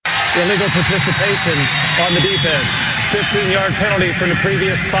illegal participation on the defense. 15-yard penalty from the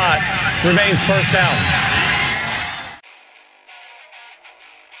previous spot. Remains first down.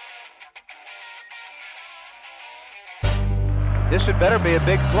 This had better be a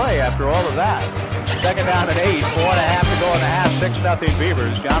big play after all of that. Second down and 8, 4.5 to go in the half, 6-0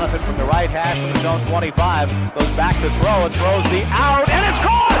 Beavers. Jonathan from the right hash from the zone 25 goes back to throw and throws the out, and it's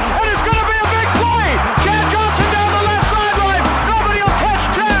caught, and it's going to be a big play. Chad Johnson down the left sideline. Nobody will catch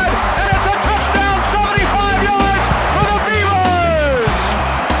Chad, and it's a touchdown, 75 yards for the Beavers.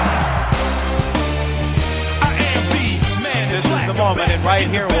 This is the moment, and right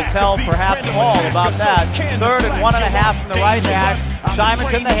here will tell perhaps all about that. Third and 1.5 from the right hash.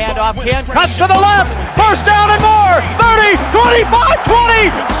 Simonson the handoff. Ken cuts to the left. First down and more. 30, 25, 20.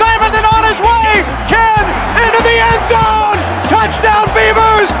 Simonson on his way. Ken into the end zone. Touchdown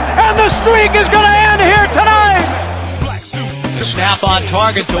Beavers. And the streak is going to end here tonight. The snap on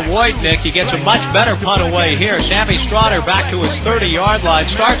target to Wojtnik. He gets a much better punt away here. Sammy Strotter back to his 30-yard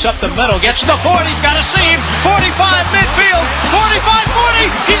line. Starts up the middle. Gets to the 40. He's got a seam. 45 midfield. 45,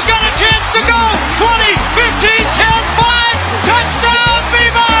 40. He's got a chance to go. 20, 15, 10, 5. Touchdown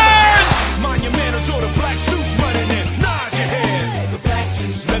Beavers! Monumentals or the black suits running in. Nod your head. The black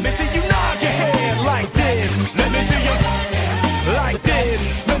suits. Let me see you nod your head like this. Let me see you like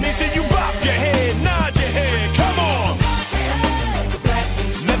this. Let me see you bop your head. Nod your head. Come on.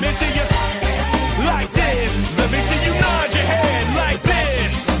 Let me see you like this. Let me see you nod your head like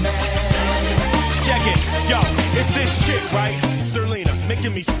this. Check it. Yo, it's this chick, right? Serlina,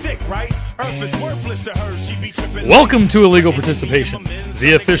 making me sick, right? Earth is worthless to her. She be tripping. Welcome to Illegal Participation,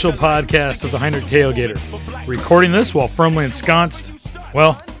 the official podcast of the Heinrich Tailgater. Recording this while firmly ensconced.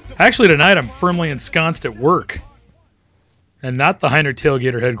 Well, actually tonight I'm firmly ensconced at work. And not the Heinrich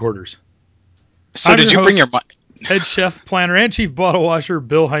Tailgater headquarters. So did you bring your head chef, planner, and chief bottle washer,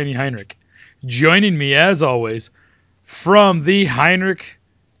 Bill Heine Heinrich. Joining me, as always, from the Heinrich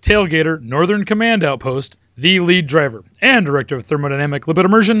Tailgater Northern Command Outpost, the lead driver and director of thermodynamic lipid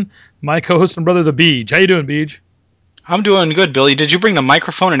immersion, my co-host and brother, the Beej. How you doing, Beej? I'm doing good, Billy. Did you bring the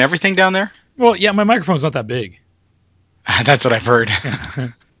microphone and everything down there? Well, yeah, my microphone's not that big. That's what I've heard.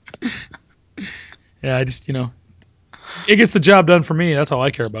 Yeah, I just, it gets the job done for me. That's all I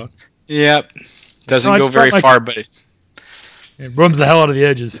care about. Yep. Doesn't go very far, but it rubs the hell out of the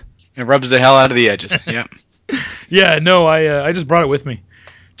edges. It rubs the hell out of the edges. Yep. Yeah, no, I just brought it with me.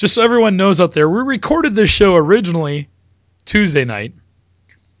 Just so everyone knows out there, we recorded this show originally Tuesday night.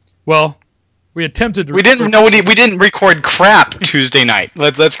 Well, we attempted to. We didn't record crap Tuesday night.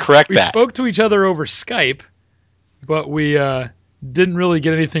 Let's correct that. We spoke to each other over Skype, but we didn't really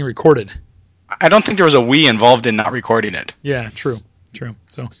get anything recorded. I don't think there was a we involved in not recording it. Yeah, true.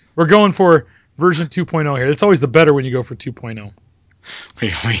 So we're going for version 2.0 here. It's always the better when you go for 2.0. We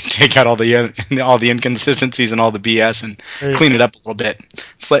take out all the inconsistencies and all the BS and clean it up a little bit.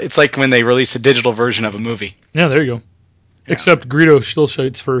 It's like when they release a digital version of a movie. Yeah, there you go. Yeah. Except Greedo still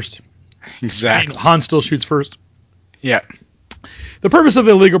shoots first. Exactly. Han still shoots first. Yeah. The purpose of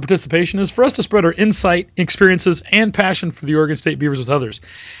illegal participation is for us to spread our insight, experiences, and passion for the Oregon State Beavers with others.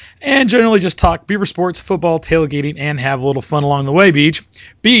 And generally just talk Beaver sports, football, tailgating, and have a little fun along the way, Beej.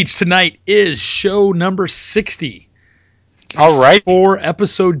 Beej, tonight is show number 60. All right. For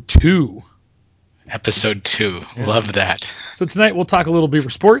episode 2. Episode 2. Yeah. Love that. So tonight we'll talk a little Beaver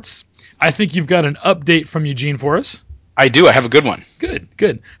sports. I think you've got an update from Eugene for us. I do. I have a good one. Good.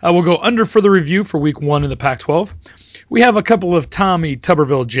 We'll go under for the review for week 1 in the Pac-12. We have a couple of Tommy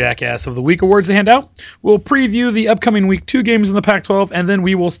Tuberville Jackass of the Week awards to hand out. We'll preview the upcoming week 2 games in the Pac-12, and then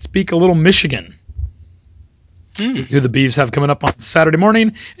we will speak a little Michigan. Who the Beavs have coming up on Saturday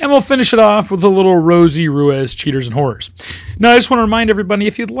morning, and we'll finish it off with a little Rosie Ruiz Cheaters and Horrors. Now, I just want to remind everybody,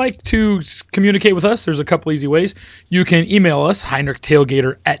 if you'd like to communicate with us, there's a couple easy ways. You can email us,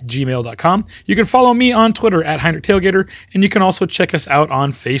 heinrichtailgater@gmail.com. You can follow me on Twitter @HeinrichTailgater, and you can also check us out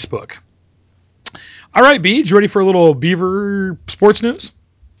on Facebook. All right, Beej, you ready for a little Beaver sports news?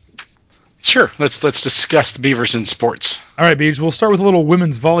 Sure. Let's discuss the Beavers in sports. All right, Beej, we'll start with a little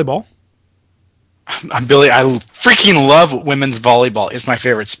women's volleyball. Billy, I freaking love women's volleyball. It's my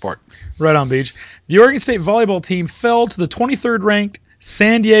favorite sport. Right on, Beej. The Oregon State volleyball team fell to the 23rd ranked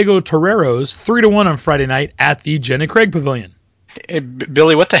San Diego Toreros 3-1 on Friday night at the Jenny Craig Pavilion. Hey,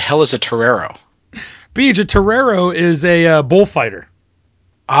 Billy, what the hell is a torero? Beej, a torero is a bullfighter.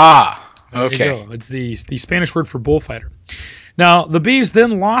 Ah, okay. There you go. It's the Spanish word for bullfighter. Now, the Bees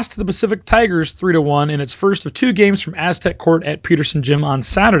then lost to the Pacific Tigers 3-1 in its first of 2 games from Aztec Court at Peterson Gym on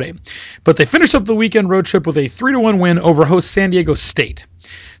Saturday. But they finished up the weekend road trip with a 3-1 win over host San Diego State.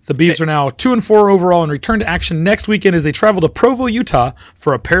 The Beavs are now 2-4 overall and return to action next weekend as they travel to Provo, Utah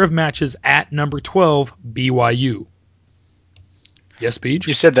for a pair of matches at number 12 BYU. Yes, Beach?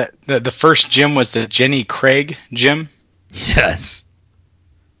 You said that the first gym was the Jenny Craig gym? Yes.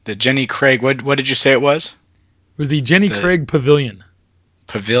 The Jenny Craig, what did you say it was? It was the Jenny Craig Pavilion.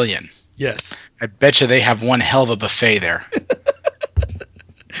 Pavilion. Yes. I bet you they have one hell of a buffet there.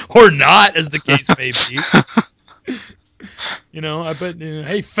 Or not, as the case may be. I bet,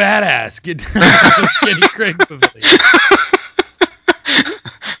 hey, fat ass, get down to the Jenny Craig Pavilion.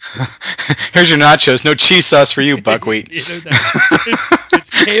 Here's your nachos. No cheese sauce for you, buckwheat. It's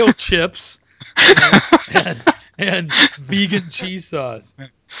kale chips and vegan cheese sauce.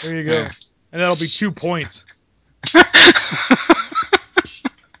 There you go. And that'll be 2 points.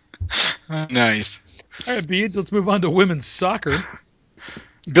 Nice. All right, Beads, let's move on to women's soccer.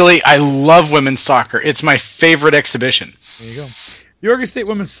 Billy, I love women's soccer. It's my favorite exhibition. There you go. The Oregon State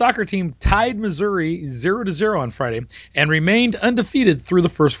women's soccer team tied Missouri 0-0 on Friday and remained undefeated through the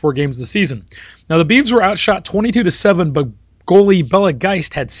first 4 games of the season. Now, the Beavs were outshot 22-7, but goalie Bella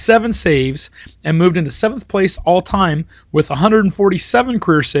Geist had 7 saves and moved into 7th place all-time with 147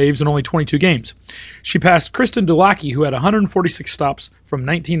 career saves in only 22 games. She passed Kristen Dulacki, who had 146 stops from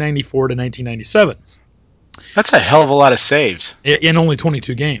 1994 to 1997. That's a hell of a lot of saves. In only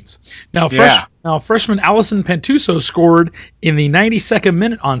 22 games. Now, Yeah. freshman Allison Pantuso scored in the 92nd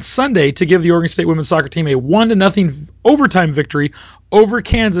minute on Sunday to give the Oregon State women's soccer team a 1-0 overtime victory over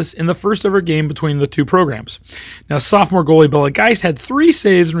Kansas in the first ever game between the two programs. Now, sophomore goalie Bella Geist had 3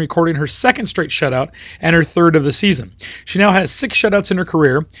 saves in recording her second straight shutout and her third of the season. She now has 6 shutouts in her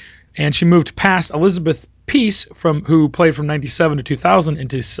career, and she moved past Elizabeth Peace, who played from 97 to 2000,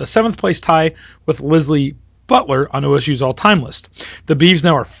 into a 7th place tie with Leslie Butler on OSU's all-time list. The Beavs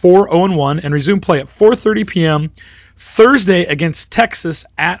now are 4-0-1 and resume play at 4:30 p.m. Thursday against Texas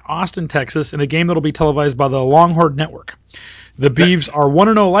at Austin, Texas, in a game that will be televised by the Longhorn Network. The Beavs are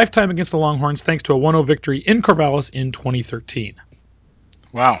 1-0 lifetime against the Longhorns thanks to a 1-0 victory in Corvallis in 2013.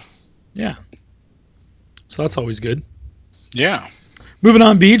 Wow. Yeah. So that's always good. Yeah. Moving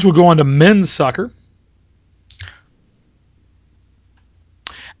on, Beach, we'll go on to men's soccer.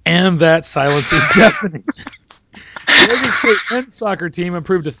 And that silence is deafening. The Oregon State men's soccer team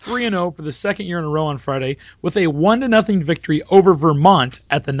improved to 3-0 for the second year in a row on Friday with a 1-0 victory over Vermont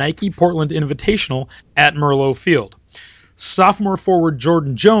at the Nike Portland Invitational at Merlot Field. Sophomore forward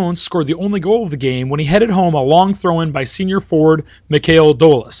Jordan Jones scored the only goal of the game when he headed home a long throw-in by senior forward Mikhail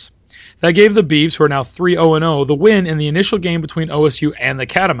Dolis. That gave the Beavs, who are now 3-0-0, the win in the initial game between OSU and the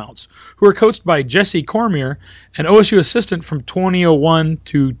Catamounts, who are coached by Jesse Cormier, an OSU assistant from 2001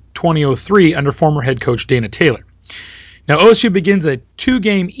 to 2003 under former head coach Dana Taylor. Now, OSU begins a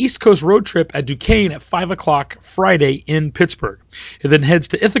 2-game East Coast road trip at Duquesne at 5 o'clock Friday in Pittsburgh. It then heads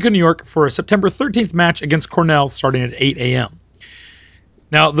to Ithaca, New York for a September 13th match against Cornell starting at 8 a.m.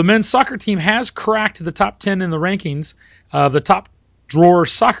 Now, the men's soccer team has cracked the top 10 in the rankings, the top drawer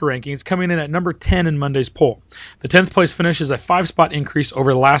soccer rankings, coming in at number 10 in Monday's poll. The 10th place finish is a 5-spot increase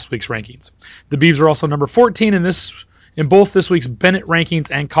over last week's rankings. The Beavs are also number 14 in both this week's Bennett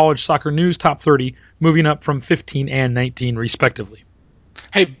rankings and College Soccer News top 30, moving up from 15 and 19 respectively.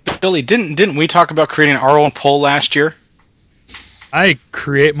 Hey, Billy, didn't we talk about creating our own poll last year? I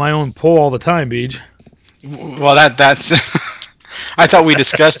create my own poll all the time, Beej. Well, that's... I thought we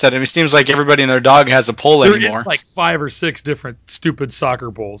discussed that. I mean, it seems like everybody and their dog has a poll anymore. There is like 5 or 6 different stupid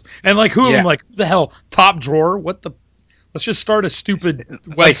soccer polls. And like who of them, like, who the hell, top drawer? What the... Let's just start a stupid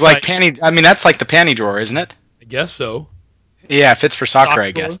website. Like panty... I mean, that's like the panty drawer, isn't it? I guess so. Yeah, if it's for soccer,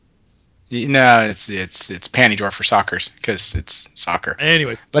 I guess. Drawer? No, it's panty drawer for soccer's because it's soccer.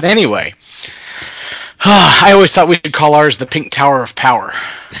 Anyways. But anyway, I always thought we should call ours the Pink Tower of Power.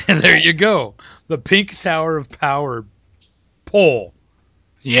 And there you go. The Pink Tower of Power poll.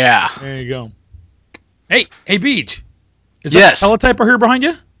 Yeah. There you go. Hey, Beach. Is that teletype here behind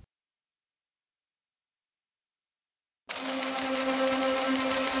you?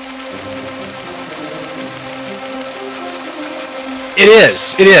 It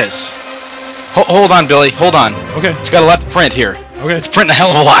is. Hold on, Billy. Hold on. Okay. It's got a lot to print here. Okay. It's printing a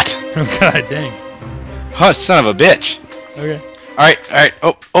hell of a lot. Oh, God dang. Huh, son of a bitch. Okay. All right.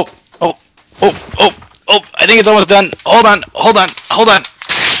 Oh. I think it's almost done. Hold on.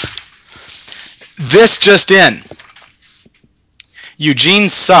 This just in. Eugene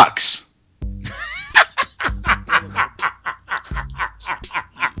sucks.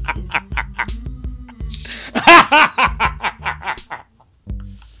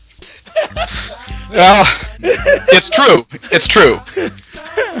 Well, it's true.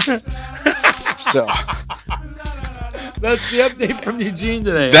 So, That's the update from Eugene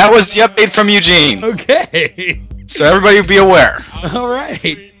today. That was the update from Eugene. Okay. So everybody be aware. All right.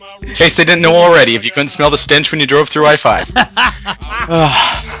 In case they didn't know already, if you couldn't smell the stench when you drove through I-5.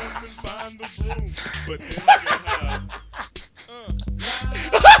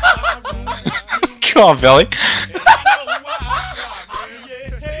 Come on, Billy.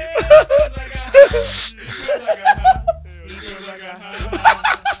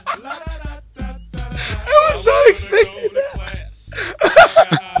 I was not expecting that.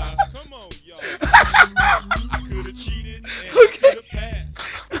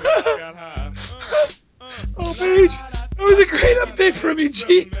 Oh, Paige, that was a great update from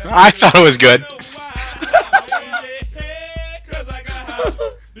Eugene. I thought it was good.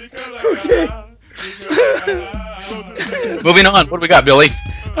 Moving on. What do we got, Billy?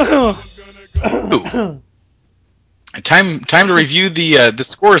 Ooh. Time to review the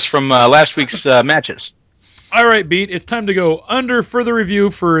scores from last week's matches. All right, Beat. It's time to go under further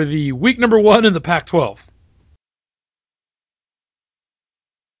review for the week number 1 in the Pac-12.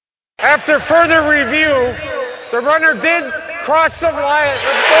 After further review, the runner did cross the line.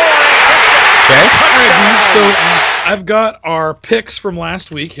 Okay. All right, Beat, so I've got our picks from last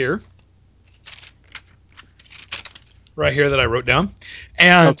week here. Right here that I wrote down.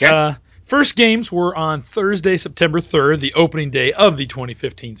 And Okay. First games were on Thursday, September 3rd, the opening day of the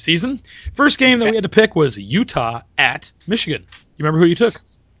 2015 season. First game that we had to pick was Utah at Michigan. You remember who you took?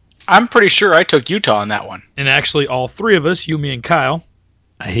 I'm pretty sure I took Utah on that one. And actually, all three of us, you, me, and Kyle,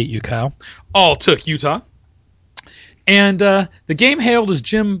 I hate you, Kyle, all took Utah. And the game hailed as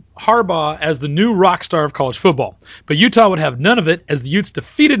Jim Harbaugh as the new rock star of college football. But Utah would have none of it as the Utes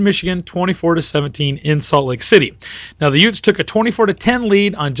defeated Michigan 24-17 in Salt Lake City. Now, the Utes took a 24-10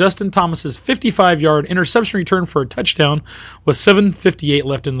 lead on Justin Thomas's 55-yard interception return for a touchdown with 7:58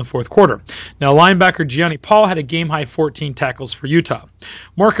 left in the fourth quarter. Now, linebacker Gianni Paul had a game-high 14 tackles for Utah.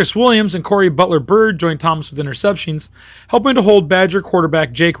 Marcus Williams and Corey Butler-Bird joined Thomas with interceptions, helping to hold Badger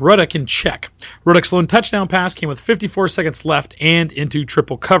quarterback Jake Rudock in check. Rudock's lone touchdown pass came with 54 seconds left and into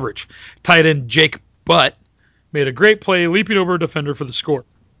triple coverage. Tight end Jake Butt made a great play, leaping over a defender for the score.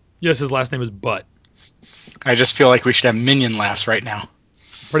 Yes, his last name is Butt. I just feel like we should have minion laughs right now.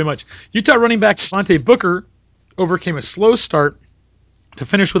 Pretty much. Utah running back Devontae Booker overcame a slow start to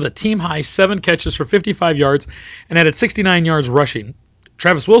finish with a team-high 7 catches for 55 yards and added 69 yards rushing.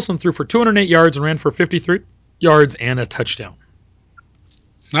 Travis Wilson threw for 208 yards and ran for 53 yards and a touchdown.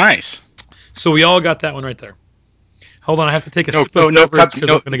 Nice. So we all got that one right there. Hold on, I have to take a sip of beverage because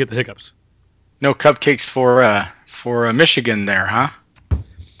I'm going to get the hiccups. No cupcakes for Michigan there, huh?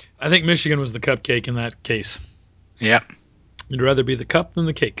 I think Michigan was the cupcake in that case. Yep. You'd rather be the cup than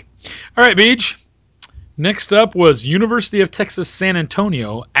the cake. All right, Beach. Next up was University of Texas San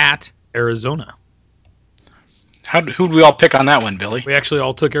Antonio at Arizona. Who'd we all pick on that one, Billy? We actually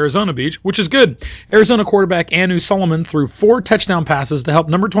all took Arizona, Beach, which is good. Arizona quarterback Anu Solomon threw 4 touchdown passes to help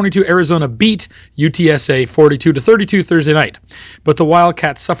number 22 Arizona beat UTSA 42-32 Thursday night. But the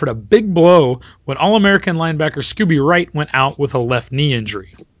Wildcats suffered a big blow when All-American linebacker Scooby Wright went out with a left knee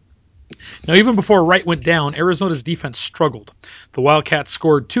injury. Now, even before Wright went down, Arizona's defense struggled. The Wildcats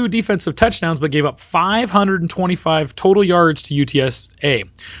scored 2 defensive touchdowns but gave up 525 total yards to UTSA,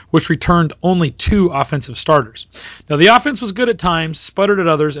 which returned only 2 offensive starters. Now, the offense was good at times, sputtered at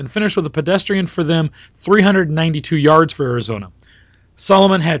others, and finished with a pedestrian for them 392 yards for Arizona.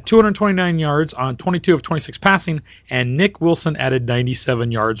 Solomon had 229 yards on 22 of 26 passing, and Nick Wilson added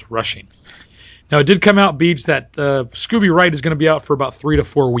 97 yards rushing. Now, it did come out, Beach, that Scooby Wright is going to be out for about 3 to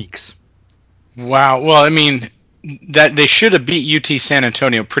 4 weeks. Wow. Well, I mean, that they should have beat UT San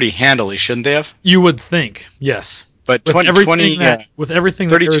Antonio pretty handily, shouldn't they have? You would think, yes. But with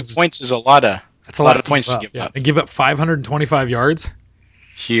 32 points is a lot of points to give up. And give up 525 yards?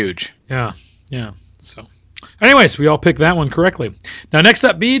 Huge. Yeah. So, anyways, we all picked that one correctly. Now, next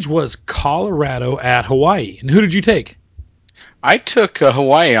up, Beach, was Colorado at Hawaii. And who did you take? I took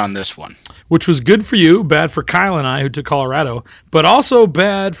Hawaii on this one. Which was good for you, bad for Kyle and I who took Colorado, but also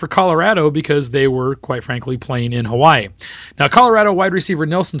bad for Colorado because they were, quite frankly, playing in Hawaii. Now, Colorado wide receiver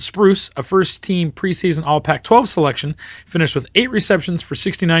Nelson Spruce, a first-team preseason All-Pac-12 selection, finished with 8 receptions for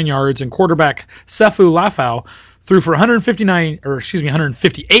 69 yards, and quarterback Sefu Lafau threw for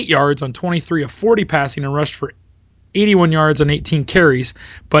 158 yards on 23 of 40 passing and rushed for 81 yards on 18 carries,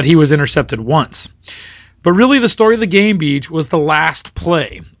 but he was intercepted once. But really the story of the game, Beach, was the last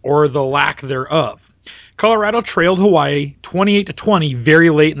play, or the lack thereof. Colorado trailed Hawaii 28-20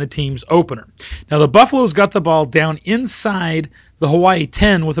 very late in the team's opener. Now, the Buffaloes got the ball down inside the Hawaii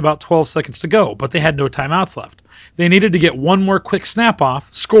 10 with about 12 seconds to go, but they had no timeouts left. They needed to get one more quick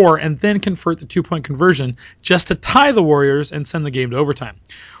snap-off, score, and then convert the two-point conversion just to tie the Warriors and send the game to overtime.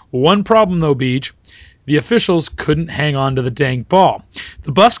 One problem, though, Beach. The officials couldn't hang on to the dang ball.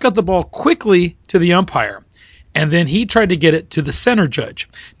 The Buffs got the ball quickly to the umpire, and then he tried to get it to the center judge.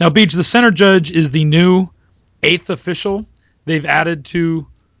 Now, Beach, the center judge is the new 8th official they've added to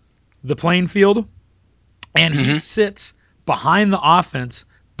the playing field, and he sits behind the offense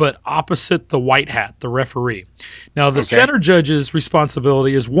but opposite the white hat, the referee. Now, the center judge's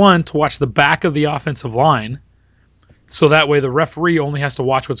responsibility is, one, to watch the back of the offensive line, so that way the referee only has to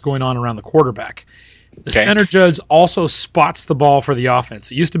watch what's going on around the quarterback. The center judge also spots the ball for the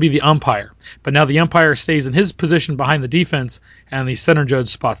offense. It used to be the umpire, but now the umpire stays in his position behind the defense, and the center judge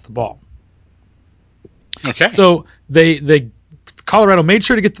spots the ball. Okay. So Colorado made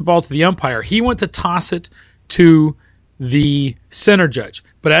sure to get the ball to the umpire. He went to toss it to the center judge,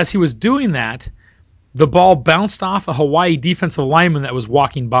 but as he was doing that, the ball bounced off a Hawaii defensive lineman that was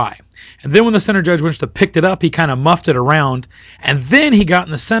walking by. And then when the center judge went to pick it up, he kind of muffed it around, and then he got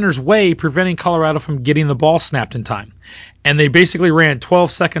in the center's way, preventing Colorado from getting the ball snapped in time. And they basically ran 12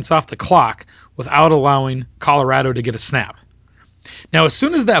 seconds off the clock without allowing Colorado to get a snap. Now, as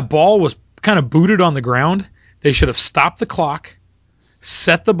soon as that ball was kind of booted on the ground, they should have stopped the clock,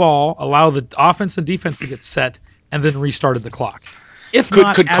 set the ball, allow the offense and defense to get set, and then restarted the clock. If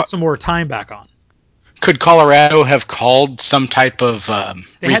not, add some more time back on. Could Colorado have called some type of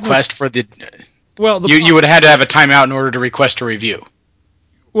request for the... Well, you would have had to have a timeout in order to request a review.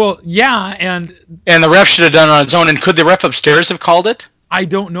 Well, yeah, and the ref should have done it on his own. And could the ref upstairs have called it? I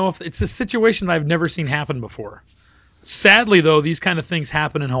don't know if it's a situation that I've never seen happen before. Sadly, though, these kind of things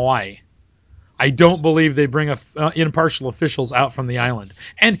happen in Hawaii. I don't believe they bring impartial officials out from the island.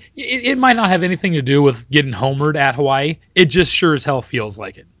 And it might not have anything to do with getting homered at Hawaii. It just sure as hell feels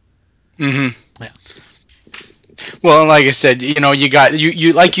like it. Mm-hmm. Yeah. Well, like I said, you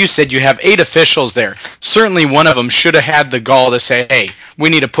like you said, you have 8 officials there. Certainly one of them should have had the gall to say, hey, we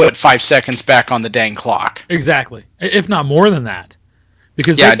need to put 5 seconds back on the dang clock. Exactly. If not more than that.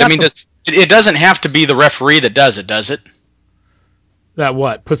 Because it doesn't have to be the referee that does it, does it? That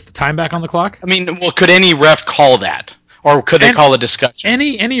what? Puts the time back on the clock? I mean, well, could any ref call that? Or could they call a discussion?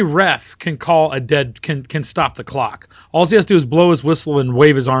 Any ref can call can stop the clock. All he has to do is blow his whistle and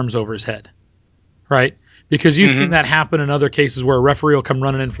wave his arms over his head. Right? Because you've seen that happen in other cases where a referee will come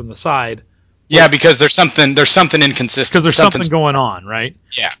running in from the side. Yeah, because there's something inconsistent. Because there's something going on, right?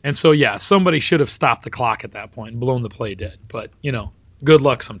 Yeah. And so, somebody should have stopped the clock at that point and blown the play dead. But, good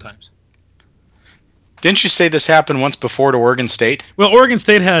luck sometimes. Didn't you say this happened once before to Oregon State? Well, Oregon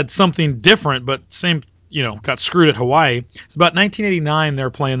State had something different, but same, got screwed at Hawaii. It's about 1989 they were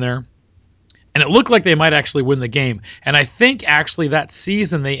playing there. And it looked like they might actually win the game. And I think actually that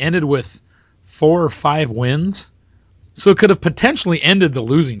season they ended with 4 or 5 wins. So it could have potentially ended the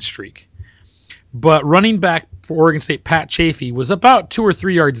losing streak. But running back for Oregon State, Pat Chafee, was about 2 or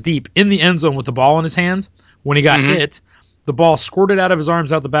 3 yards deep in the end zone with the ball in his hands. When he got hit, the ball squirted out of his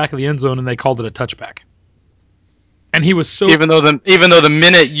arms out the back of the end zone, and they called it a touchback. And he was so... Even though the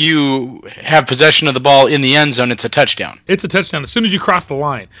minute you have possession of the ball in the end zone, it's a touchdown. It's a touchdown as soon as you cross the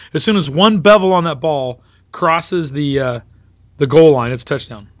line. As soon as one bevel on that ball crosses the goal line, it's a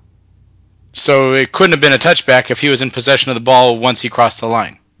touchdown. So it couldn't have been a touchback if he was in possession of the ball once he crossed the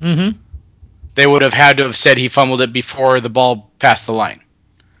line. Mm-hmm. They would have had to have said he fumbled it before the ball passed the line.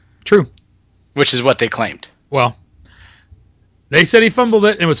 True. Which is what they claimed. Well, they said he fumbled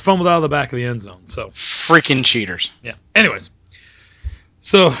it, and it was fumbled out of the back of the end zone. So freaking cheaters. Yeah. Anyways.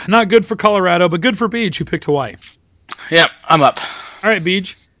 So, not good for Colorado, but good for Beej, who picked Hawaii. Yep, I'm up. All right,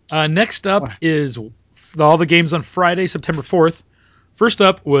 Beej. Next up is all the games on Friday, September 4th. First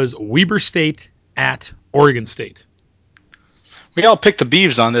up was Weber State at Oregon State. We all picked the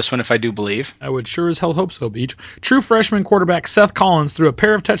Beavs on this one, if I do believe. I would sure as hell hope so, Beach. True freshman quarterback Seth Collins threw a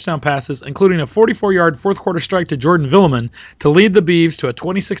pair of touchdown passes, including a 44-yard fourth-quarter strike to Jordan Villeman to lead the Beavs to a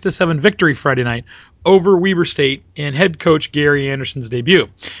 26-7 victory Friday night over Weber State in head coach Gary Anderson's debut.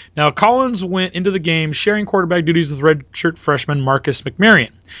 Now, Collins went into the game sharing quarterback duties with redshirt freshman Marcus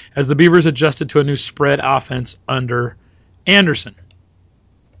McMarion as the Beavers adjusted to a new spread offense under Anderson.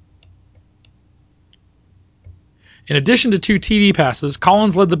 In addition to 2 TD passes,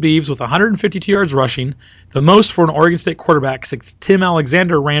 Collins led the Beavs with 152 yards rushing, the most for an Oregon State quarterback since Tim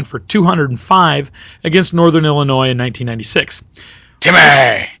Alexander ran for 205 against Northern Illinois in 1996.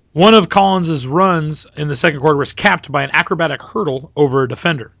 Timmy! One of Collins' runs in the second quarter was capped by an acrobatic hurdle over a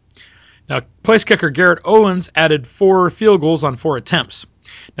defender. Now, place kicker Garrett Owens added 4 field goals on 4 attempts.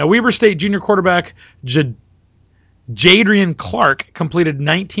 Now, Weber State junior quarterback Jadrian Clark completed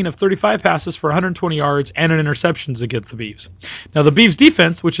 19 of 35 passes for 120 yards and an interception against the Beavs. Now, the Beavs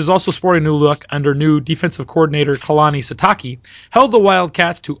defense, which is also sporting a new look under new defensive coordinator Kalani Satake, held the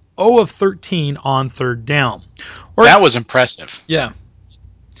Wildcats to 0 of 13 on third down. That was impressive. Yeah.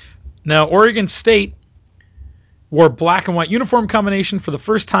 Now, Oregon State wore black and white uniform combination for the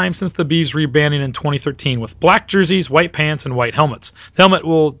first time since the Beavs rebranding in 2013 with black jerseys, white pants, and white helmets. The helmet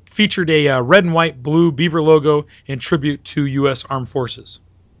will feature a red and white blue beaver logo in tribute to U.S. Armed Forces.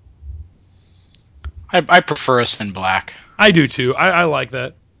 I prefer us in black. I do too. I like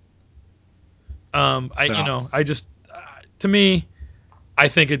that. To me, I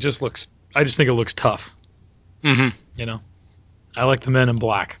think it just looks. I just think it looks tough. Mm-hmm. I like the men in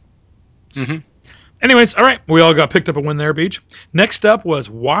black. Mm-hmm. Anyways, all right. We all got picked up a win there, Beach. Next up was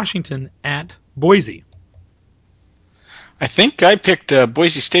Washington at Boise. I think I picked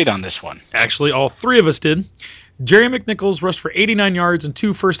Boise State on this one. Actually, all 3 of us did. Jerry McNichols rushed for 89 yards and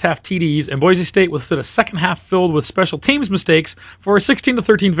 2 first-half TDs, and Boise State withstood a second half filled with special teams mistakes for a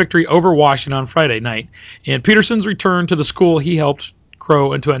 16-13 victory over Washington on Friday night. In Peterson's return to the school, he helped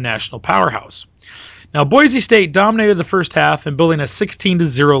grow into a national powerhouse. Now, Boise State dominated the first half and building a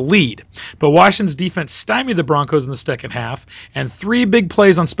 16-0 lead, but Washington's defense stymied the Broncos in the second half, and 3 big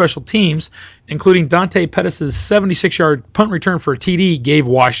plays on special teams, including Dante Pettis' 76-yard punt return for a TD, gave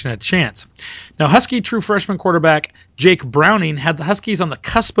Washington a chance. Now, Husky true freshman quarterback Jake Browning had the Huskies on the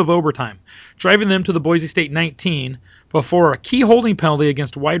cusp of overtime, driving them to the Boise State 19 before a key holding penalty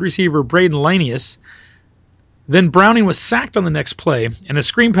against wide receiver Braden Lanius. Then Browning was sacked on the next play, and a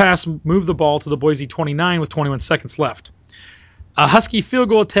screen pass moved the ball to the Boise 29 with 21 seconds left. A Husky field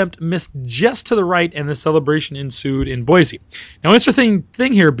goal attempt missed just to the right, and the celebration ensued in Boise. Now, interesting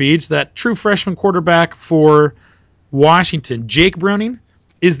thing here, Beads, that true freshman quarterback for Washington, Jake Browning,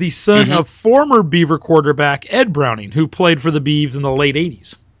 is the son of former Beaver quarterback Ed Browning, who played for the Beavs in the late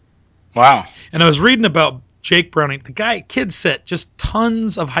 80s. Wow. And I was reading about Jake Browning. The kid set just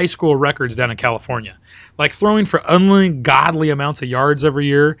tons of high school records down in California, like throwing for ungodly amounts of yards every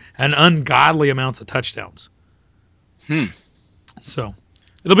year and ungodly amounts of touchdowns. So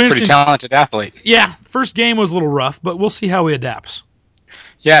it'll be interesting. Pretty talented athlete. Yeah, first game was a little rough, but we'll see how he adapts.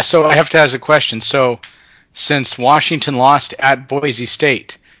 Yeah, so I have to ask a question. So since Washington lost at Boise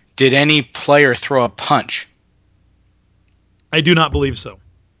State, did any player throw a punch? I do not believe so.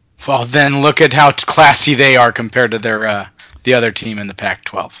 Well, then look at how classy they are compared to their the other team in the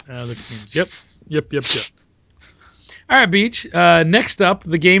Pac-12. Other teams. Yep. All right, Beach. Next up,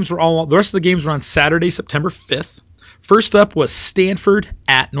 the rest of the games were on Saturday, September 5th. First up was Stanford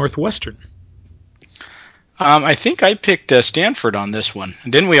at Northwestern. I think I picked Stanford on this one.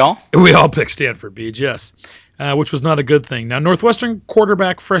 Didn't we all? We all picked Stanford, Beach, yes. Which was not a good thing. Now, Northwestern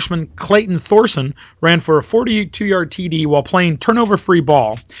quarterback freshman Clayton Thorson ran for a 42-yard TD while playing turnover-free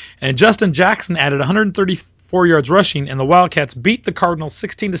ball, and Justin Jackson added 134 yards rushing, and the Wildcats beat the Cardinals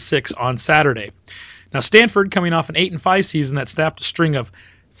 16-6 on Saturday. Now, Stanford, coming off an 8-5 season that snapped a string of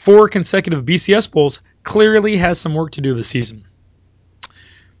 4 consecutive BCS Bowls, clearly has some work to do this season.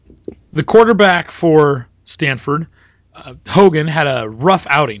 The quarterback for Stanford, Hogan, had a rough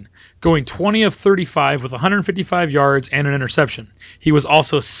outing, going 20 of 35 with 155 yards and an interception. He was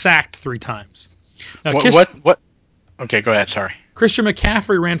also sacked 3 times. Now, what? Okay, go ahead. Sorry. Christian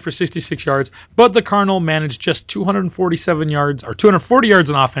McCaffrey ran for 66 yards, but the Cardinals managed just 240 yards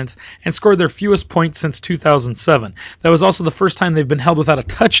in offense and scored their fewest points since 2007. That was also the first time they've been held without a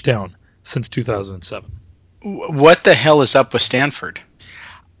touchdown since 2007. What the hell is up with Stanford?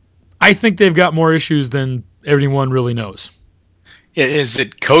 I think they've got more issues than everyone really knows. Is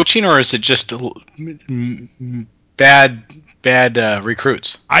it coaching or is it just bad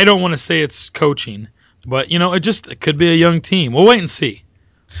recruits? I don't want to say it's coaching, but it could be a young team. We'll wait and see.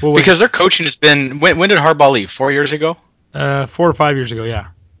 Because their coaching has been. When did Harbaugh leave? 4 years ago? 4 or 5 years ago, yeah.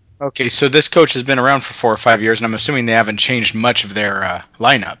 Okay, so this coach has been around for 4 or 5 years, and I'm assuming they haven't changed much of their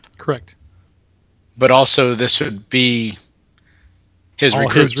lineup. Correct. But also, this would be his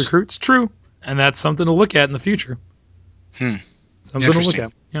recruits. His recruits, true, and that's something to look at in the future. Something to look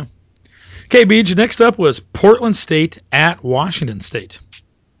at. Yeah. Okay, Beej, next up was Portland State at Washington State.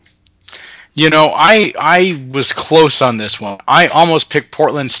 I was close on this one. I almost picked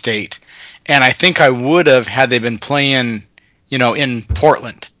Portland State, and I think I would have had they been playing, in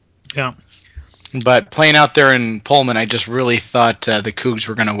Portland. Yeah. But playing out there in Pullman, I just really thought the Cougs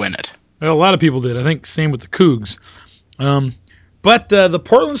were going to win it. Well, a lot of people did. I think same with the Cougs. But the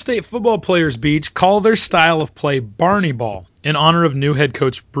Portland State football players, Beach, call their style of play Barney Ball in honor of new head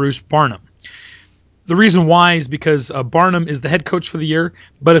coach Bruce Barnum. The reason why is because Barnum is the head coach for the year,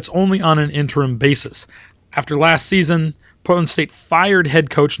 but it's only on an interim basis. After last season, Portland State fired head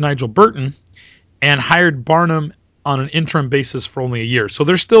coach Nigel Burton and hired Barnum on an interim basis for only a year. So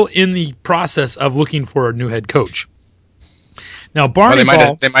they're still in the process of looking for a new head coach. Now, Barney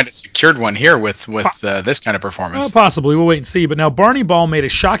Ball... They might have secured one here with this kind of performance. Possibly. We'll wait and see. But now Barney Ball made a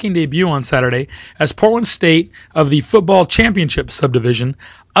shocking debut on Saturday as Portland State of the football championship subdivision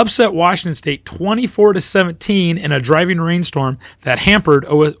upset Washington State 24-17 in a driving rainstorm that hampered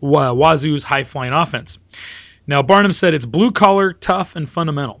Wazoo's high-flying offense. Now, Barnum said it's blue-collar, tough, and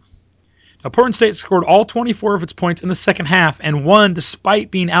fundamental. Now, Portland State scored all 24 of its points in the second half and won despite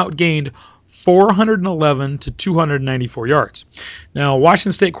being outgained 411 to 294 yards. Now,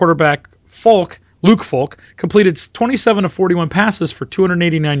 Washington State quarterback Luke Falk completed 27 of 41 passes for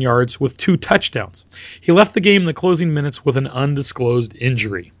 289 yards with 2 touchdowns. He left the game in the closing minutes with an undisclosed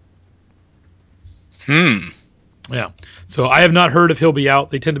injury. Yeah. So I have not heard if he'll be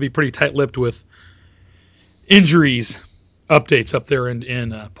out. They tend to be pretty tight-lipped with injuries updates up there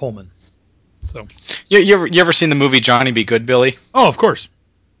in Pullman. So you ever seen the movie Johnny Be Good, Billy? Oh, of course.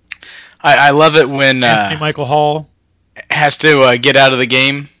 I love it when Anthony Michael Hall has to get out of the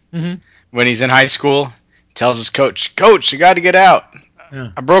game when he's in high school. Tells his coach, "Coach, you got to get out.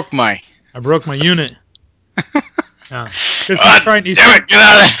 Yeah. I broke my unit." Yeah, he's trying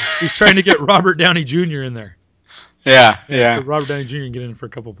to get Robert Downey Jr. in there. Yeah. So Robert Downey Jr. can get in for a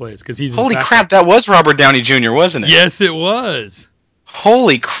couple plays because he's holy crap. That was Robert Downey Jr., wasn't it? Yes, it was.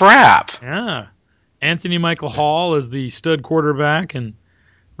 Holy crap. Yeah, Anthony Michael Hall as the stud quarterback and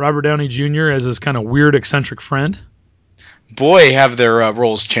Robert Downey Jr. as his kind of weird, eccentric friend. Boy, have their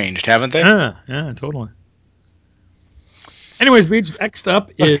roles changed, haven't they? Yeah, totally. Anyways, Beach, next up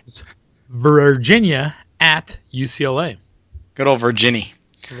is Virginia at UCLA. Good old Virginia.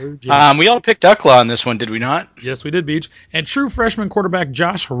 We all picked UCLA on this one, did we not? Yes, we did, Beach. And true freshman quarterback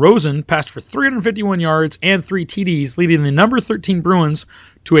Josh Rosen passed for 351 yards and 3 TDs, leading the number 13 Bruins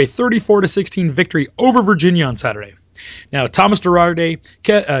to a 34-16 victory over Virginia on Saturday. Now, Thomas Girardi,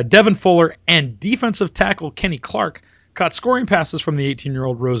 Devin Fuller, and defensive tackle Kenny Clark caught scoring passes from the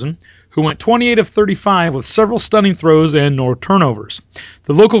 18-year-old Rosen, who went 28 of 35 with several stunning throws and no turnovers.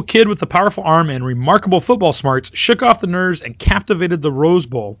 The local kid with the powerful arm and remarkable football smarts shook off the nerves and captivated the Rose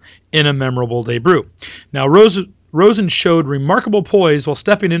Bowl in a memorable debut. Now, Rosen showed remarkable poise while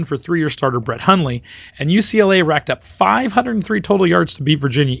stepping in for 3-year starter Brett Hundley, and UCLA racked up 503 total yards to beat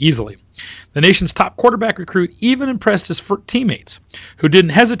Virginia easily. The nation's top quarterback recruit even impressed his teammates, who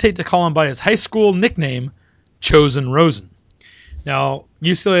didn't hesitate to call him by his high school nickname, Chosen Rosen. Now,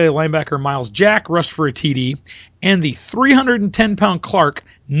 UCLA linebacker Miles Jack rushed for a TD, and the 310-pound Clark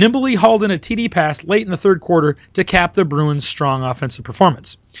nimbly hauled in a TD pass late in the third quarter to cap the Bruins' strong offensive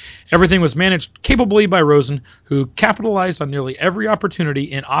performance. Everything was managed capably by Rosen, who capitalized on nearly every opportunity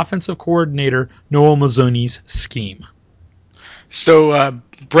in offensive coordinator Noel Mazzoni's scheme. So,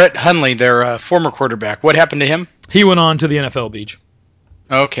 Brett Hundley, their former quarterback, what happened to him? He went on to the NFL, Beach.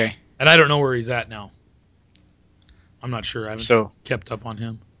 Okay. And I don't know where he's at now. I'm not sure. I haven't kept up on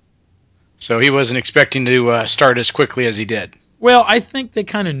him. So he wasn't expecting to start as quickly as he did. Well, I think they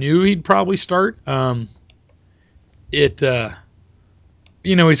kind of knew he'd probably start. He's kind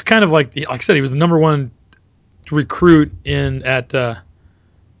of like I said, he was the number one recruit at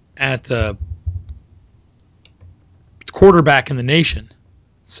quarterback in the nation.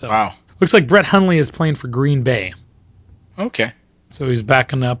 So wow, looks like Brett Hundley is playing for Green Bay. Okay, so he's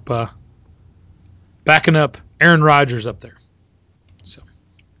backing up Aaron Rodgers up there. So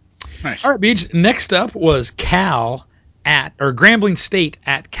nice. All right, Beach. Next up was Grambling State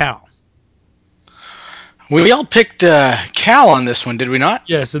at Cal. We all picked Cal on this one, did we not?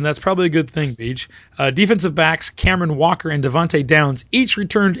 Yes, and that's probably a good thing, Beach. Defensive backs Cameron Walker and Devontae Downs each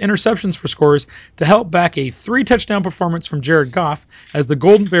returned interceptions for scores to help back a 3-touchdown performance from Jared Goff as the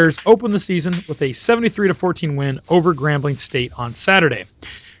Golden Bears opened the season with a 73-14 win over Grambling State on Saturday.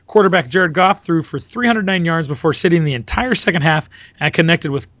 Quarterback Jared Goff threw for 309 yards before sitting the entire second half and connected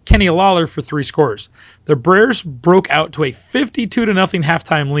with Kenny Lawler for 3 scores. The Bears broke out to a 52-0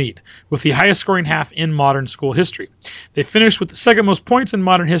 halftime lead, with the highest scoring half in modern school history. They finished with the second most points in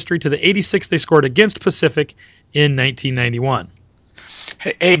modern history to the 86 they scored against Pacific in 1991.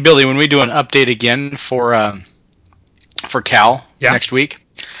 Hey Billy, when we do an update again for Cal next week,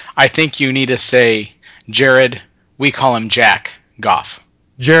 I think you need to say, Jared, we call him Jack Goff.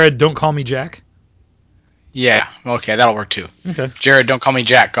 Jared, don't call me Jack. Yeah. Okay, that'll work too. Okay. Jared, don't call me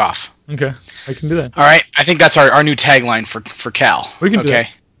Jack Goff. Okay. I can do that. All right. I think that's our new tagline for Cal. We can do okay.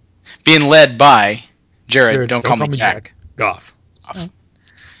 that. Being led by Jared, don't call me Jack. Goff. All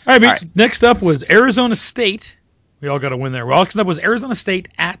right, Beach. Next up was Arizona State. We all got a win there. Next up was Arizona State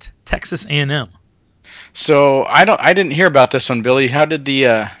at Texas A&M. So I didn't hear about this one, Billy. How did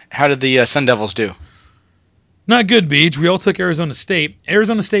the Sun Devils do? Not good, Beach. We all took Arizona State.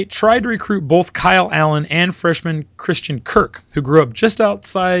 Arizona State tried to recruit both Kyle Allen and freshman Christian Kirk, who grew up just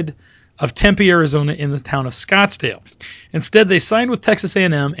outside of Tempe, Arizona, in the town of Scottsdale. Instead, they signed with Texas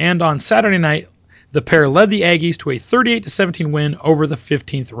A&M, and on Saturday night, the pair led the Aggies to a 38-17 win over the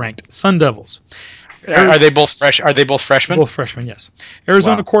 15th-ranked Sun Devils. Are they both fresh? Are they both freshmen? Both freshmen, yes.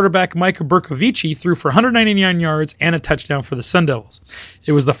 Arizona quarterback Micah Bercovici threw for 199 yards and a touchdown for the Sun Devils.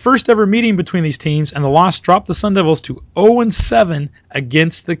 It was the first ever meeting between these teams, and the loss dropped the Sun Devils to 0-7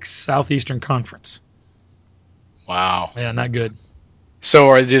 against the Southeastern Conference. Wow. Yeah, not good.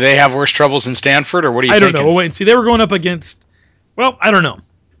 So, do they have worse troubles than Stanford, or what do you think? I don't know. Well, wait and see. They were going up against. Well, I don't know.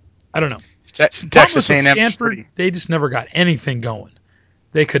 Texas A&M. Stanford, they just never got anything going.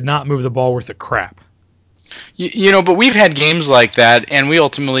 They could not move the ball worth a crap. But we've had games like that, and we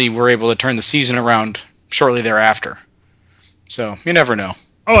ultimately were able to turn the season around shortly thereafter. So, you never know.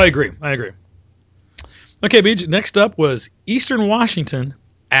 Oh, I agree. Okay, Beach, next up was Eastern Washington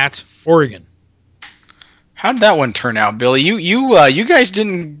at Oregon. How did that one turn out, Billy? You guys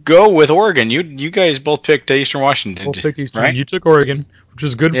didn't go with Oregon. You guys both picked Eastern Washington. Both picked Eastern. Right? You took Oregon, which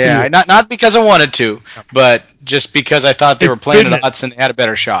was good for you. Yeah, not because I wanted to, but just because I thought they were playing at odds and they had a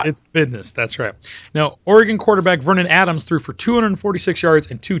better shot. It's business. That's right. Now, Oregon quarterback Vernon Adams threw for 246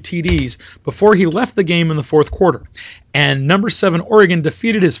 yards and 2 TDs before he left the game in the fourth quarter. And number 7 Oregon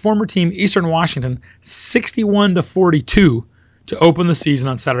defeated his former team Eastern Washington 61-42 to open the season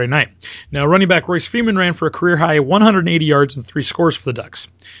on Saturday night. Now, running back Royce Freeman ran for a career-high 180 yards and 3 scores for the Ducks.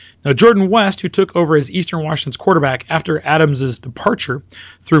 Now, Jordan West, who took over as Eastern Washington's quarterback after Adams' departure,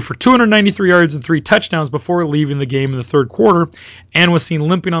 threw for 293 yards and 3 touchdowns before leaving the game in the third quarter and was seen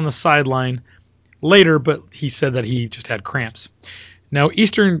limping on the sideline later, but he said that he just had cramps. Now,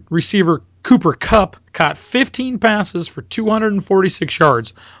 Eastern receiver Cooper Kupp caught 15 passes for 246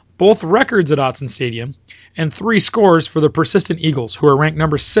 yards, both records at Autzen Stadium, and 3 scores for the persistent Eagles, who are ranked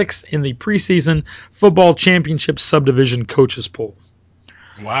number 6 in the preseason football championship subdivision coaches poll.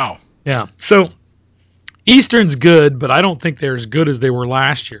 Wow. Yeah. So Eastern's good, but I don't think they're as good as they were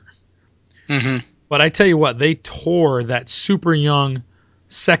last year. Mm-hmm. But I tell you what, they tore that super young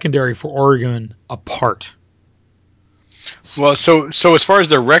secondary for Oregon apart. Well, so as far as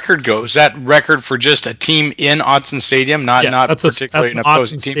their record goes, that record for just a team in Autzen Stadium, not particularly an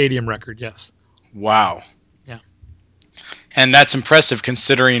opposing Autzen team. Stadium record, yes. Wow. Yeah. And that's impressive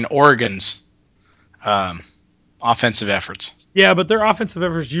considering Oregon's offensive efforts. Yeah, but their offensive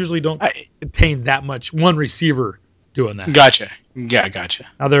efforts usually don't contain that much one receiver doing that. Gotcha. Yeah, gotcha.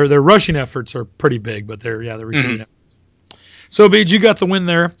 Now their rushing efforts are pretty big, but their receiving efforts. So, Beej, you got the win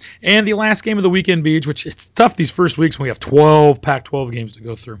there. And the last game of the weekend, Beej, which it's tough these first weeks when we have 12 Pac-12 games to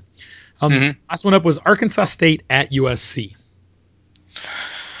go through. Last one up was Arkansas State at USC.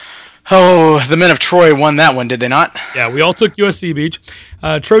 Oh, the men of Troy won that one, did they not? Yeah, we all took USC,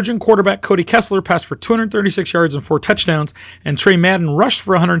 Beej. Trojan quarterback Cody Kessler passed for 236 yards and 4 touchdowns, and Trey Madden rushed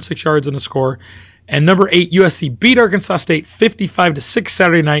for 106 yards and a score. And number 8, USC beat Arkansas State 55-6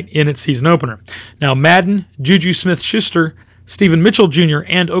 Saturday night in its season opener. Now, Madden, Juju Smith-Schuster, Stephen Mitchell Jr.,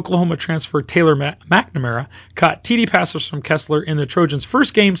 and Oklahoma transfer Taylor McNamara caught TD passes from Kessler in the Trojans'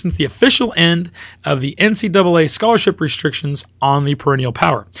 first game since the official end of the NCAA scholarship restrictions on the perennial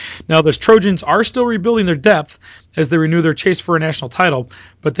power. Now, the Trojans are still rebuilding their depth as they renew their chase for a national title,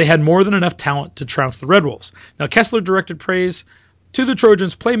 but they had more than enough talent to trounce the Red Wolves. Now, Kessler directed praise to the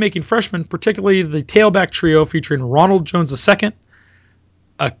Trojans' playmaking freshmen, particularly the tailback trio featuring Ronald Jones II,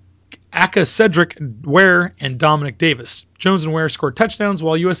 Aka Cedric Ware, and Dominic Davis. Jones and Ware scored touchdowns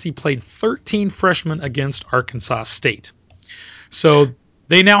while USC played 13 freshmen against Arkansas State. So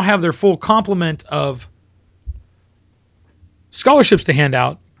they now have their full complement of scholarships to hand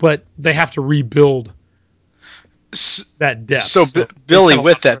out, but they have to rebuild that depth. So Billy,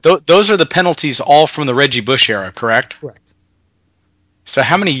 with that, those are the penalties all from the Reggie Bush era, correct? Correct. So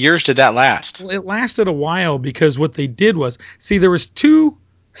how many years did that last? Well, it lasted a while because what they did was, there was 2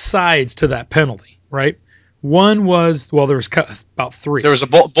 sides to that penalty, right? One was, there was about 3. There was a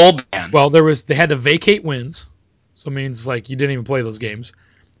bowl ban. Well, they had to vacate wins, so it means like you didn't even play those games.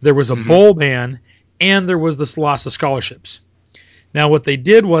 There was a bowl ban, and there was this loss of scholarships. Now, what they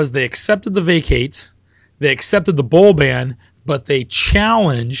did was they accepted the vacates, they accepted the bowl ban, but they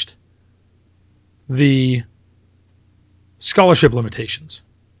challenged the scholarship limitations.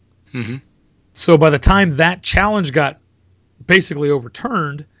 Mm-hmm. So by the time that challenge got basically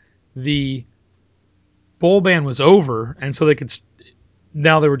overturned, the bowl ban was over, and so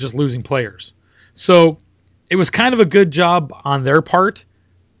now they were just losing players. So it was kind of a good job on their part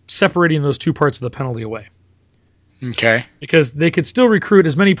separating those two parts of the penalty away. Okay. Because they could still recruit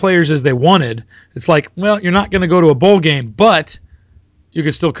as many players as they wanted. It's like, well, you're not going to go to a bowl game, but you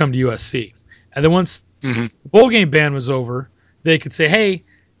could still come to USC. And then once the bowl game ban was over, they could say, hey,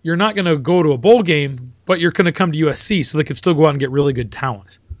 you're not going to go to a bowl game, but you're going to come to USC, so they could still go out and get really good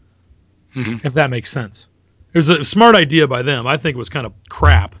talent, if that makes sense. It was a smart idea by them. I think it was kind of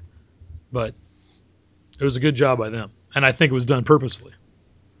crap, but it was a good job by them, and I think it was done purposefully.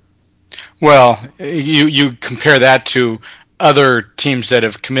 Well, you compare that to other teams that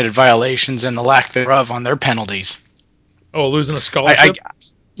have committed violations and the lack thereof on their penalties. Oh, losing a scholarship?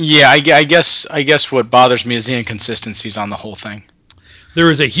 I guess what bothers me is the inconsistencies on the whole thing. There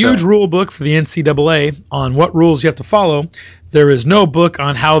is a huge rule book for the NCAA on what rules you have to follow. There is no book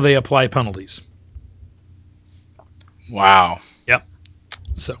on how they apply penalties. Wow. Yep.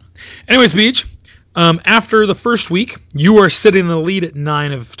 So, anyways, Beach, after the first week, you are sitting in the lead at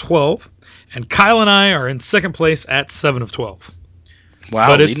 9 of 12, and Kyle and I are in second place at 7 of 12. Wow.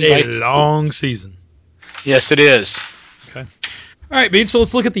 But it's a long season. Yes, it is. Okay. All right, Beach, so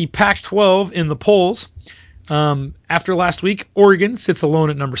let's look at the Pac-12 in the polls. After last week, Oregon sits alone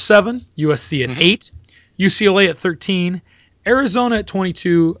at number 7, USC at 8, UCLA at 13, Arizona at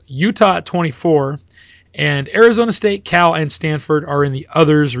 22, Utah at 24, and Arizona State, Cal, and Stanford are in the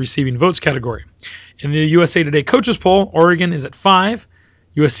others receiving votes category. In the USA Today coaches poll, Oregon is at 5,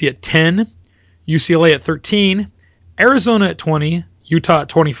 USC at 10, UCLA at 13, Arizona at 20, Utah at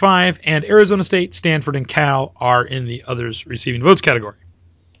 25, and Arizona State, Stanford, and Cal are in the others receiving votes category.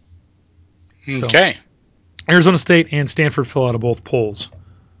 Okay. So, Arizona State and Stanford fill out of both polls.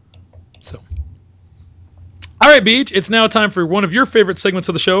 So, all right, Beach, it's now time for one of your favorite segments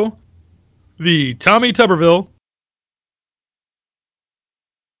of the show, the Tommy Tuberville.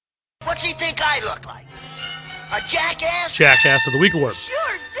 What's he think I look like? A jackass? Jackass of the Week Award. Sure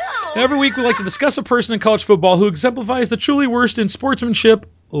do. Every week we like to discuss a person in college football who exemplifies the truly worst in sportsmanship,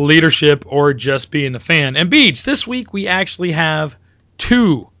 leadership, or just being a fan. And Beach, this week we actually have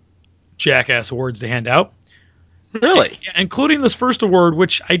 2 Jackass awards to hand out. Really? Including this first award,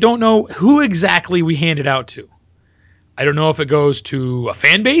 which I don't know who exactly we hand it out to. I don't know if it goes to a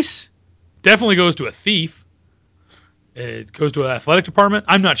fan base. Definitely goes to a thief. It goes to an athletic department.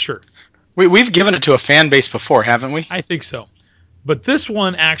 I'm not sure. We've given it to a fan base before, haven't we? I think so. But this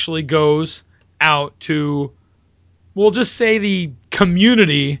one actually goes out to, we'll just say, the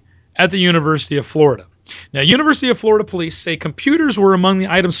community at the University of Florida. Now, University of Florida police say computers were among the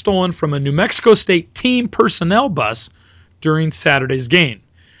items stolen from a New Mexico State team personnel bus during Saturday's game.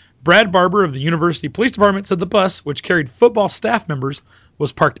 Brad Barber of the University Police Department said the bus, which carried football staff members,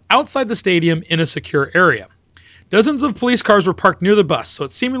 was parked outside the stadium in a secure area. Dozens of police cars were parked near the bus, so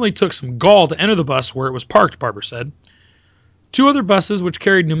it seemingly took some gall to enter the bus where it was parked, Barber said. 2 other buses, which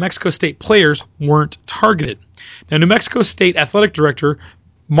carried New Mexico State players, weren't targeted. Now, New Mexico State Athletic Director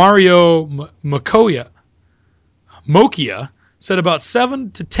Mario Mokia said about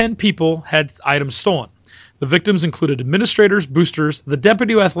 7 to 10 people had items stolen. The victims included administrators, boosters, the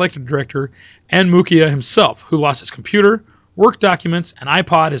deputy athletic director, and Mukia himself, who lost his computer, work documents, an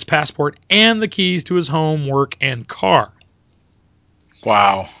iPod, his passport, and the keys to his home, work, and car.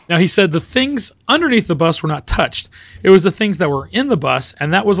 Wow. Now, he said the things underneath the bus were not touched. It was the things that were in the bus,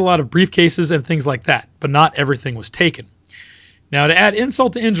 and that was a lot of briefcases and things like that, but not everything was taken. Now, to add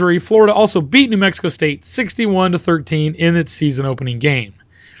insult to injury, Florida also beat New Mexico State 61-13 in its season-opening game.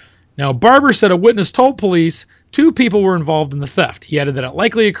 Now, Barber said a witness told police 2 people were involved in the theft. He added that it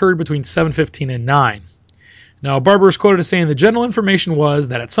likely occurred between 7:15 and 9. Now, Barber is quoted as saying the general information was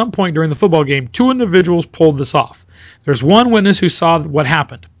that at some point during the football game, 2 individuals pulled this off. There's one witness who saw what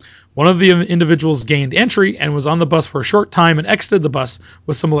happened. One of the individuals gained entry and was on the bus for a short time and exited the bus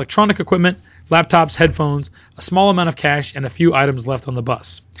with some electronic equipment, laptops, headphones, a small amount of cash, and a few items left on the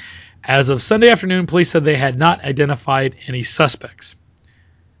bus. As of Sunday afternoon, police said they had not identified any suspects.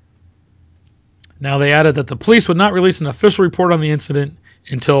 Now, they added that the police would not release an official report on the incident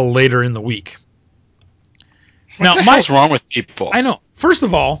until later in the week. What the hell's wrong with people? I know. First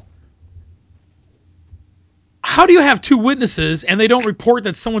of all, how do you have 2 witnesses and they don't report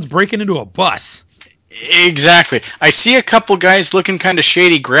that someone's breaking into a bus? Exactly. I see a couple guys looking kind of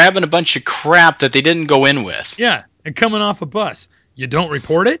shady, grabbing a bunch of crap that they didn't go in with. Yeah, and coming off a bus. You don't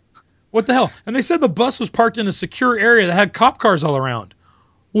report it? What the hell? And they said the bus was parked in a secure area that had cop cars all around.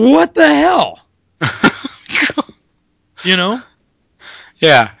 What the hell? You know?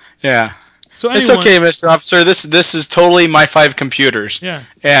 Yeah. So anyway, it's okay, Mr. Officer. This is totally my 5 computers. Yeah.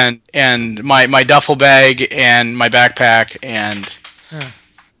 And my duffel bag and my backpack and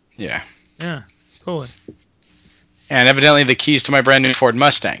yeah. Yeah, totally. And evidently the keys to my brand new Ford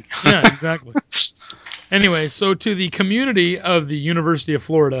Mustang. Yeah, exactly. Anyway, so to the community of the University of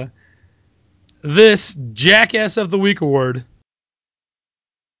Florida, this Jackass of the Week award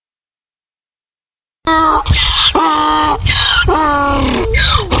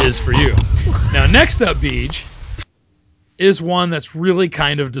is for you. Now, next up, Beej, is one that's really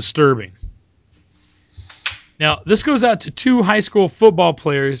kind of disturbing. Now, this goes out to 2 high school football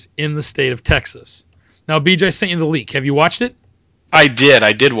players in the state of Texas. Now, Beej, I sent you the leak. Have you watched it? I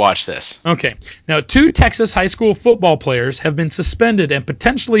did watch this. Okay. Now, 2 Texas high school football players have been suspended and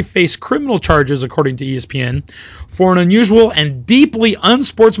potentially face criminal charges, according to ESPN, for an unusual and deeply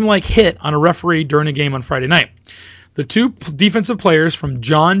unsportsmanlike hit on a referee during a game on Friday night. The 2 defensive players from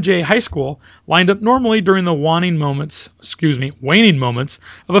John Jay High School lined up normally during the waning moments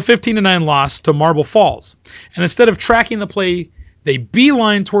of a 15-9 loss to Marble Falls. And instead of tracking the play, they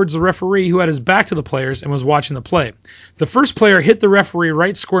beelined towards the referee who had his back to the players and was watching the play. The first player hit the referee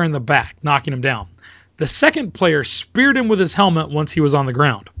right square in the back, knocking him down. The second player speared him with his helmet once he was on the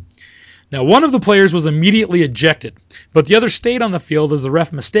ground. Now, one of the players was immediately ejected, but the other stayed on the field as the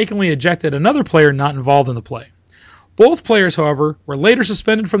ref mistakenly ejected another player not involved in the play. Both players, however, were later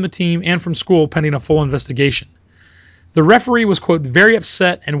suspended from the team and from school pending a full investigation. The referee was, quote, very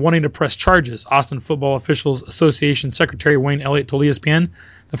upset and wanting to press charges, Austin Football Officials Association Secretary Wayne Elliott told ESPN.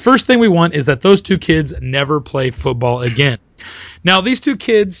 The first thing we want is that those 2 kids never play football again. Now, these 2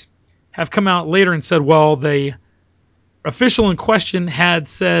 kids have come out later and said, well, the official in question had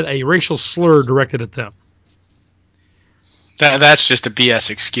said a racial slur directed at them. That's just a BS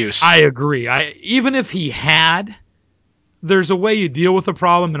excuse. I agree. Even if he had, there's a way you deal with a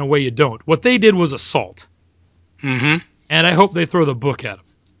problem and a way you don't. What they did was assault. Mm-hmm. And I hope they throw the book at him.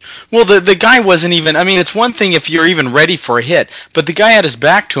 Well, the guy wasn't even... I mean, it's one thing if you're even ready for a hit, but the guy had his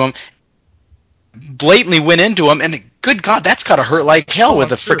back to him, blatantly went into him, and good God, that's got to hurt like hell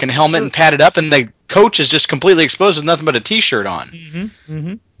with a freaking helmet and padded up, and the coach is just completely exposed with nothing but a T-shirt on. Mm-hmm.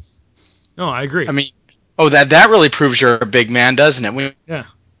 Mm-hmm. No, I agree. I mean, that really proves you're a big man, doesn't it?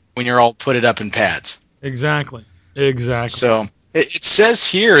 When you're all putted up in pads. Exactly. So it says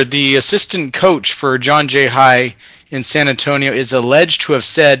here the assistant coach for John Jay High in San Antonio is alleged to have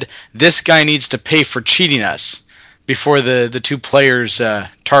said this guy needs to pay for cheating us before the 2 players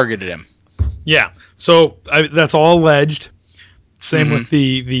targeted him. Yeah. So that's all alleged. Same with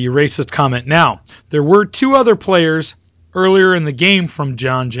the racist comment. Now, there were 2 other players earlier in the game from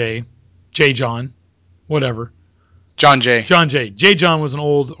John Jay. Jay John. Whatever. John Jay. John Jay. Jay John was an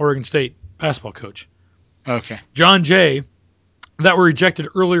old Oregon State basketball coach. Okay. John Jay that were ejected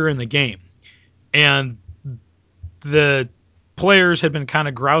earlier in the game. And the players had been kind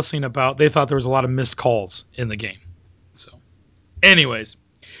of grousing about, they thought there was a lot of missed calls in the game. So, anyways,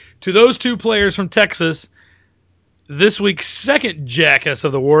 to those 2 players from Texas, this week's second Jackass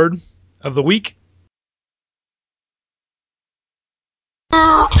of the week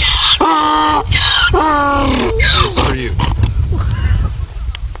is for you.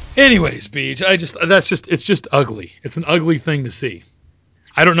 Anyways, Beach, it's just ugly. It's an ugly thing to see.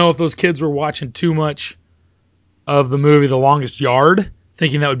 I don't know if those kids were watching too much of the movie The Longest Yard,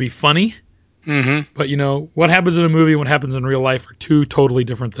 thinking that would be funny. Mm-hmm. But, what happens in a movie and what happens in real life are 2 totally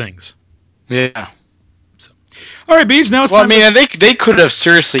different things. Yeah. So, all right, Beach, now it's time. Well, I mean, they could have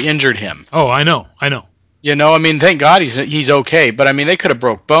seriously injured him. Oh, I know. I mean, thank God he's okay. But, I mean, they could have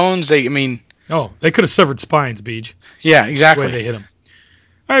broke bones. They could have severed spines, Beach. Yeah, exactly. The way they hit him.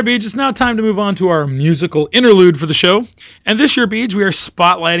 All right, Beej, it's now time to move on to our musical interlude for the show. And this year, Beej, we are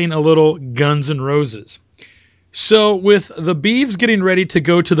spotlighting a little Guns N' Roses. So with the Beavs getting ready to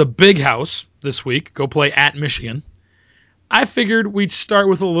go to the Big House this week, go play at Michigan, I figured we'd start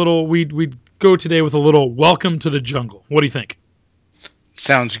with we'd go today with a little Welcome to the Jungle. What do you think?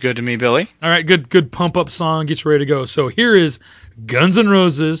 Sounds good to me, Billy. All right, good pump-up song, get you ready to go. So here is Guns N'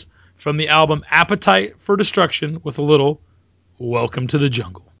 Roses from the album Appetite for Destruction with a little Welcome to the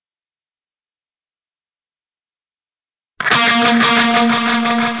Jungle.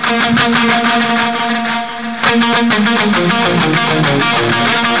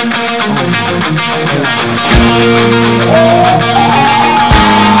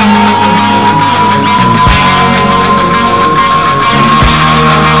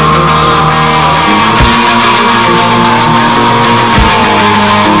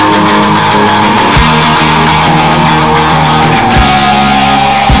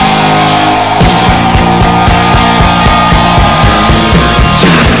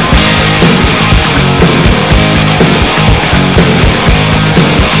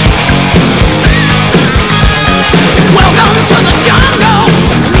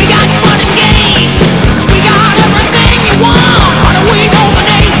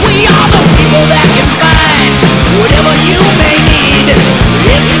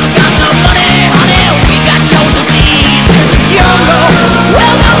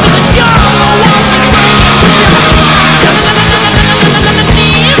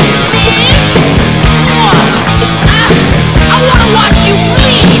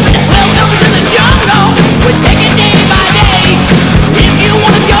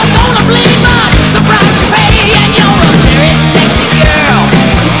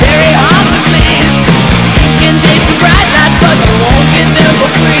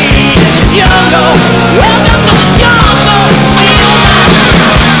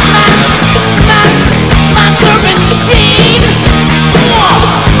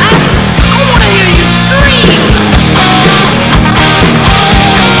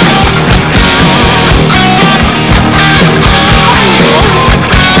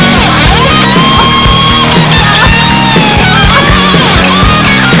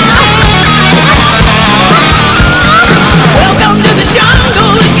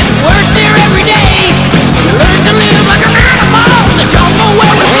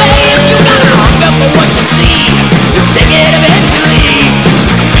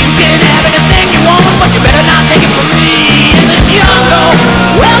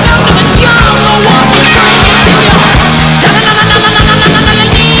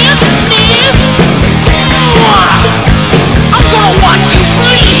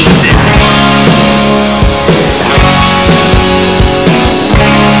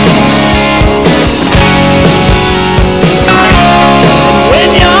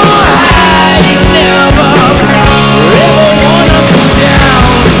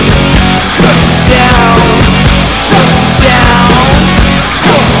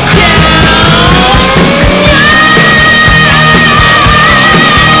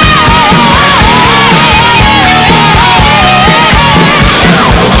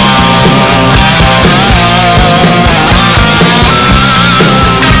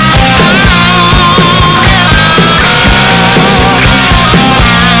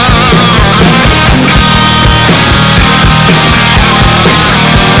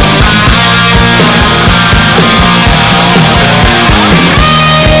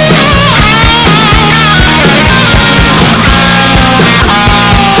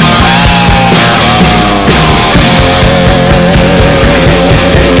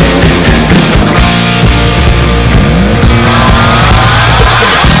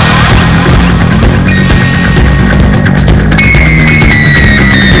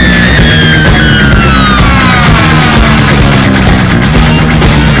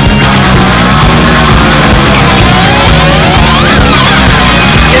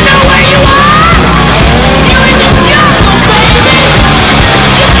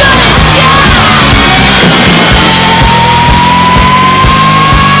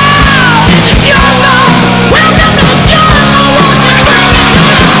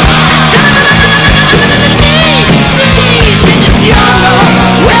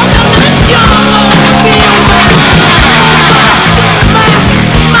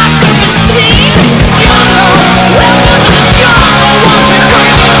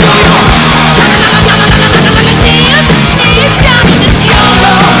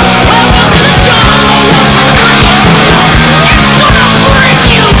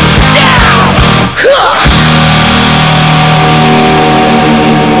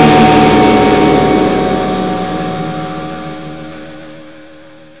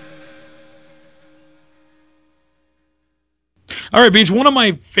 All right, Beach. One of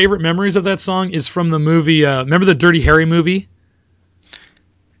my favorite memories of that song is from the movie. Remember the Dirty Harry movie?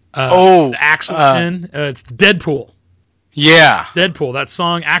 Axel Sin. It's Deadpool. Yeah. Deadpool. That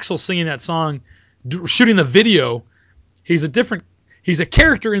song. Axel singing that song, shooting the video. He's a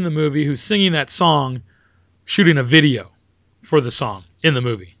character in the movie who's singing that song, shooting a video for the song in the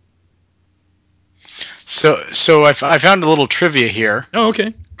movie. So I found a little trivia here. Oh,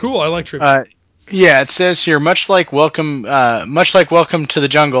 okay, cool. I like trivia. Yeah, it says here, much like Welcome to the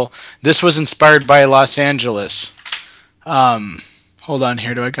Jungle, this was inspired by Los Angeles. Hold on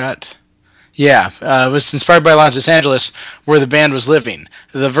here. It was inspired by Los Angeles, where the band was living.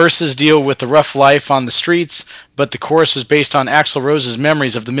 The verses deal with the rough life on the streets, but the chorus was based on Axl Rose's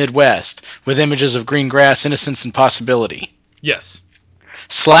memories of the Midwest, with images of green grass, innocence, and possibility. Yes.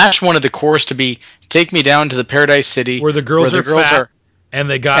 Slash wanted the chorus to be "Take me down to the Paradise City, where the girls are fat and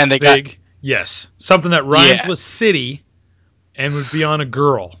they got big." Yes, something that rhymes with city and would be on a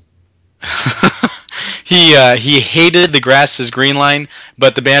girl. He hated the grass's green line,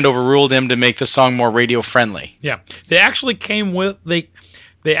 but the band overruled him to make the song more radio friendly. Yeah, they actually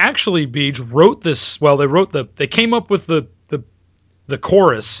Beach wrote this. Well, they came up with the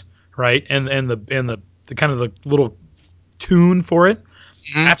chorus, right, and the kind of the little tune for it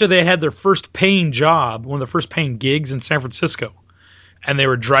after they had their first paying job, one of the first paying gigs in San Francisco, and they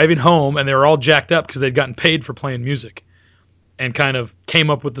were driving home and they were all jacked up because they'd gotten paid for playing music, and kind of came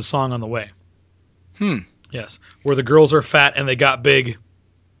up with the song on the way. Yes, where the girls are fat and they got big.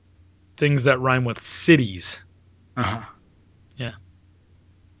 Things that rhyme with cities. Yeah.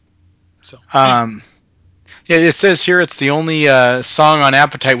 So. It says here it's the only song on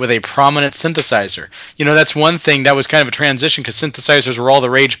Appetite with a prominent synthesizer. You know, that's one thing that was kind of a transition because synthesizers were all the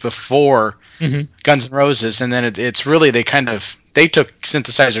rage before Guns N' Roses, and then it's really they took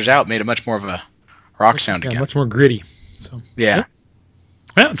synthesizers out, made it much more of a rock sound again, much more gritty. So yeah,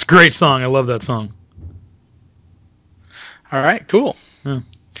 it's a great song. I love that song. All right, cool. Yeah.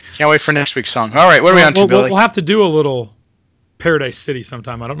 Can't wait for next week's song. All right, what are we on to, Billy? We'll have to do a little Paradise City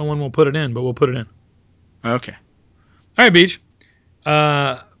sometime. I don't know when we'll put it in, but we'll put it in. Okay. All right, Beach.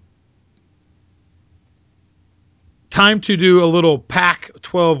 Time to do a little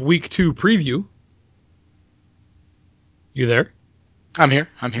Pac-12 Week 2 preview. You there? I'm here.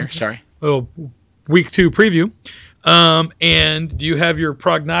 Sorry. A little Week 2 preview. And do you have your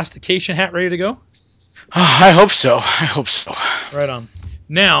prognostication hat ready to go? I hope so. Right on.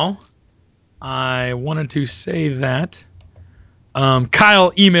 Now, I wanted to say that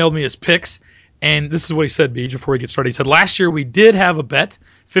Kyle emailed me his picks, and this is what he said, Beej, before we get started. He said, last year we did have a bet,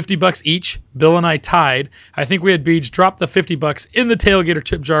 $50 each. Bill and I tied. I think we had Beej drop the $50 in the Tailgater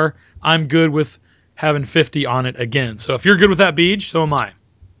chip jar. I'm good with having 50 on it again. So if you're good with that, Beej, so am I.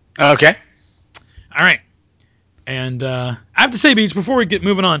 Okay. All right. And I have to say, Beej, before we get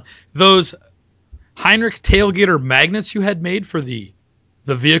moving on, those Heinrich Tailgater magnets you had made for the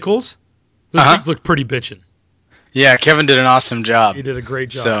vehicles, those things look pretty bitchin'. Yeah, Kevin did an awesome job. He did a great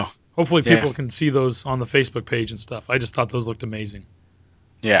job. So hopefully people can see those on the Facebook page and stuff. I just thought those looked amazing.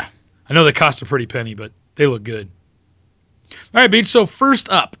 Yeah. I know they cost a pretty penny, but they look good. All right, Beach. So first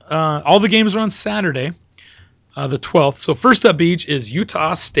up, all the games are on Saturday, the 12th. So first up, Beach, is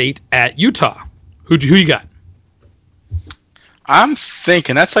Utah State at Utah. Who you got? I'm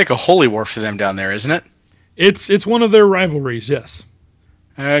thinking that's like a holy war for them down there, isn't it? It's one of their rivalries, yes.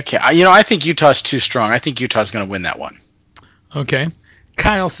 Okay. I think Utah's too strong. I think Utah's going to win that one. Okay.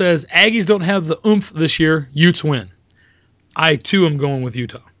 Kyle says, Aggies don't have the oomph this year. Utes win. I, too, am going with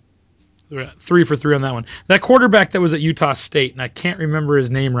Utah. 3 for 3 on that one. That quarterback that was at Utah State, and I can't remember his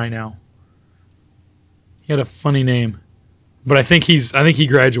name right now. He had a funny name. But I think he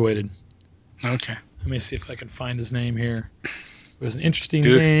graduated. Okay. Let me see if I can find his name here. It was an interesting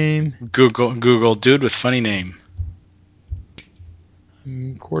name. Google dude with funny name.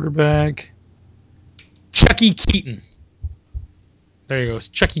 Quarterback. Chucky Keaton. There he goes.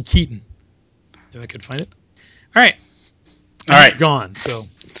 Chucky Keaton. If I could find it. All right. All right. It's gone. So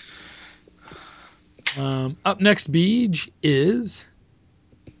up next, Beej, is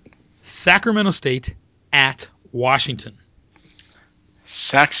Sacramento State at Washington.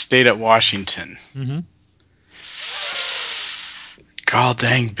 Sac State at Washington. Mm-hmm. God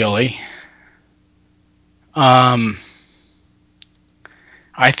dang, Billy. I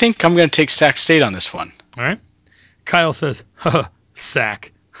think I'm going to take Sac State on this one. All right. Kyle says,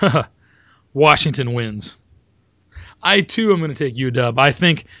 Sac. Washington wins. I, too, am going to take UW. I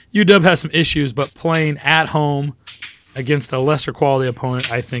think UW has some issues, but playing at home against a lesser quality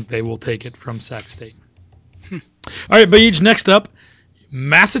opponent, I think they will take it from Sac State. All right, Beej, next up,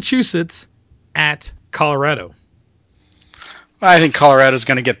 Massachusetts at Colorado. I think Colorado's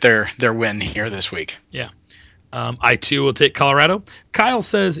going to get their win here this week. Yeah. I, too, will take Colorado. Kyle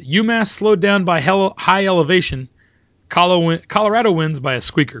says UMass slowed down by high elevation. Colorado wins by a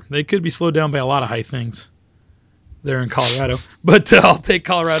squeaker. They could be slowed down by a lot of high things there in Colorado. But I'll take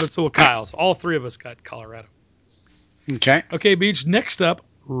Colorado, so will Kyle. So all three of us got Colorado. Okay. Okay, Beach. Next up,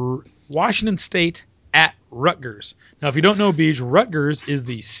 Washington State at Rutgers. Now, if you don't know, Beach, Rutgers is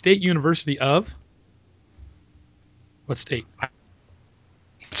the state university of... What state?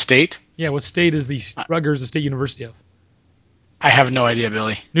 State? Yeah, what state is the Rutgers the state university of? I have no idea,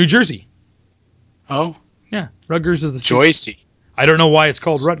 Billy. New Jersey. Oh? Yeah, Rutgers is the state. Joycey. I don't know why it's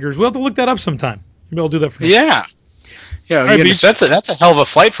called Rutgers. We'll have to look that up sometime. Maybe I'll do that for you. Yeah. Yeah, right, that's a hell of a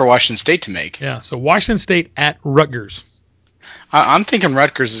flight for Washington State to make. Yeah, so Washington State at Rutgers. I'm thinking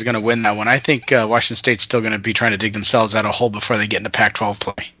Rutgers is going to win that one. I think Washington State's still going to be trying to dig themselves out of a hole before they get into Pac-12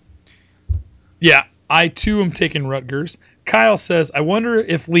 play. Yeah, I too am taking Rutgers. Kyle says, I wonder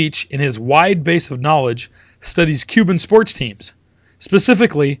if Leach, in his wide base of knowledge, studies Cuban sports teams.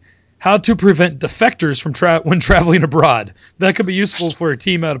 Specifically, how to prevent defectors from when traveling abroad. That could be useful for a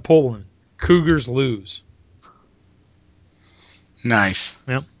team out of Poland. Cougars lose. Nice.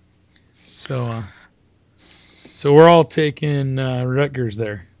 Yep. So we're all taking Rutgers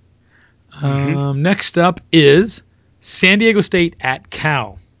there. Next up is San Diego State at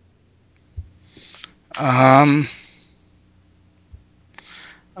Cal. I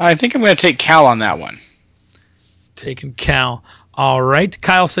think I'm going to take Cal on that one. Taking Cal. All right.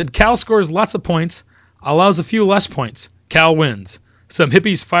 Kyle said Cal scores lots of points, allows a few less points. Cal wins. Some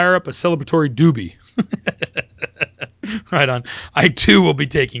hippies fire up a celebratory doobie. Right on. I too will be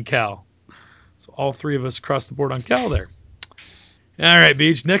taking Cal. So all three of us across the board on Cal there. All right,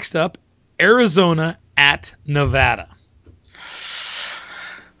 Beach. Next up, Arizona at Nevada.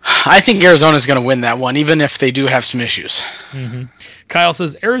 I think Arizona's going to win that one, even if they do have some issues. Mm-hmm. Kyle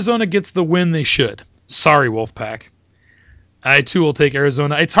says Arizona gets the win they should. Sorry, Wolfpack. I too will take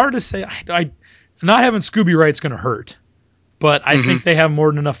Arizona. It's hard to say. Not having Scooby Wright's going to hurt, but I think they have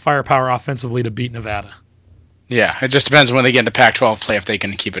more than enough firepower offensively to beat Nevada. Yeah, it just depends when they get into Pac-12 play if they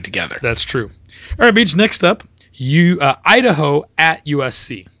can keep it together. That's true. All right, Beach, next up, Idaho at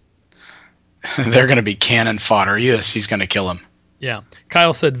USC. They're going to be cannon fodder. USC's going to kill them. Yeah.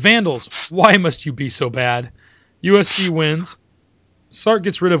 Kyle said, Vandals, why must you be so bad? USC wins. Sark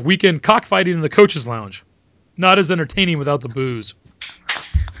gets rid of weekend cockfighting in the coach's lounge. Not as entertaining without the booze.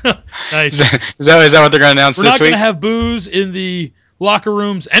 Nice. Is that what they're going to announce We're this not week? going to have booze in the locker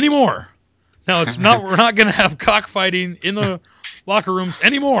rooms anymore. No, it's not. We're not going to have cockfighting in the locker rooms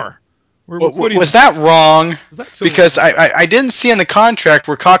anymore. Was that wrong? Because I didn't see in the contract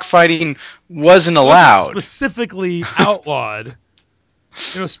where cockfighting wasn't allowed. Specifically outlawed.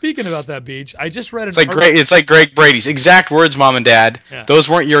 Speaking about that, Beach, I just read an article. It's like Greg Brady's exact words, Mom and Dad. Yeah. Those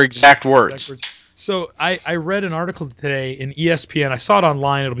weren't your exact words. So I read an article today in ESPN. I saw it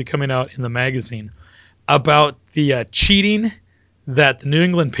online. It'll be coming out in the magazine about the cheating that the New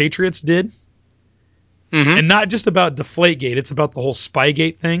England Patriots did. Mm-hmm. And not just about Deflategate. It's about the whole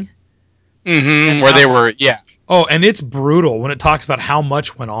Spygate thing. Mm-hmm. Where they were, yeah. Oh, and it's brutal when it talks about how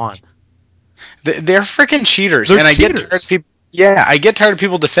much went on. They're freaking cheaters. They're cheaters. I get tired of people. Yeah, I get tired of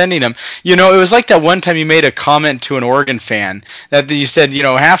people defending them. It was like that one time you made a comment to an Oregon fan that you said,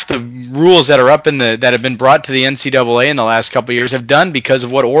 half the rules that are up that have been brought to the NCAA in the last couple of years have done because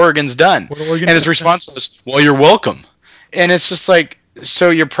of what Oregon's done. And his response was, "Well, you're welcome." And it's just like, so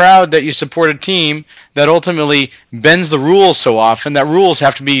you're proud that you support a team that ultimately bends the rules so often that rules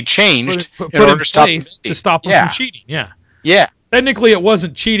have to be changed in order to stop them from cheating. Yeah. Yeah. Technically, it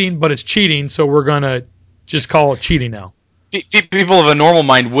wasn't cheating, but it's cheating, so we're gonna just call it cheating now. People of a normal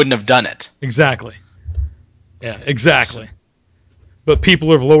mind wouldn't have done it. Exactly. Yeah, exactly. But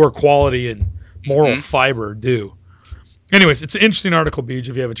people of lower quality and moral fiber do. Anyways, it's an interesting article, Beej,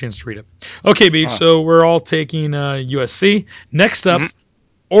 if you have a chance to read it. Okay, Beej, so we're all taking USC. Next up,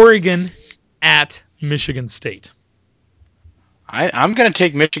 Oregon at Michigan State. I'm going to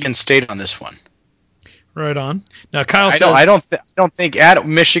take Michigan State on this one. Right on. Now, Kyle says... I don't think at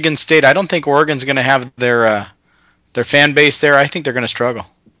Michigan State, I don't think Oregon's going to have their fan base there. I think they're going to struggle.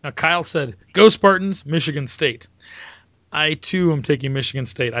 Now, Kyle said, go Spartans, Michigan State. I, too, am taking Michigan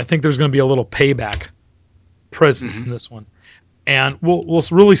State. I think there's going to be a little payback present in this one. And we'll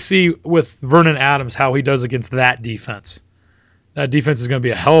really see with Vernon Adams how he does against that defense. That defense is going to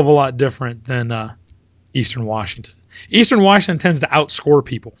be a hell of a lot different than Eastern Washington. Eastern Washington tends to outscore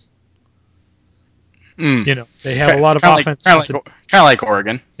people. They have a lot of offense. Kind of like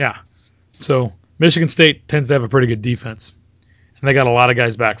Oregon. Yeah. So Michigan State tends to have a pretty good defense. And they got a lot of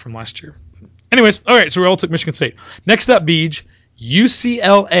guys back from last year. Anyways, all right, so we all took Michigan State. Next up, Beej,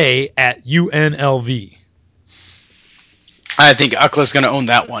 UCLA at UNLV. I think UCLA's going to own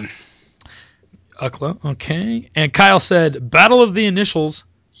that one. UCLA, okay. And Kyle said, Battle of the Initials,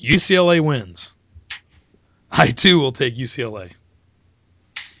 UCLA wins. I, too, will take UCLA.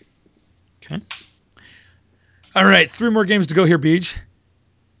 Okay. All right, 3 more games to go here, Beej.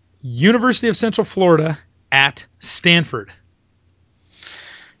 University of Central Florida at Stanford.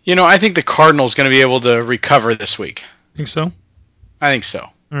 I think the Cardinals going to be able to recover this week. Think so? I think so.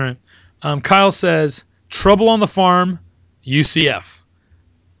 All right. Kyle says, Trouble on the Farm, UCF.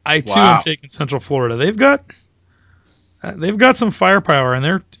 I, too, am taking Central Florida. They've got some firepower,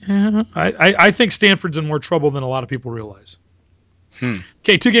 and I think Stanford's in more trouble than a lot of people realize.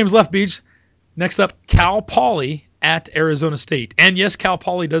 Okay, 2 games left, Beach. Next up, Cal Poly at Arizona State. And yes, Cal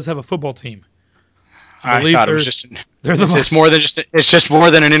Poly does have a football team. I thought it was just it's just more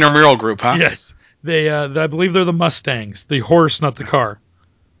than an intramural group, huh? Yes. I believe they're the Mustangs, the horse, not the car.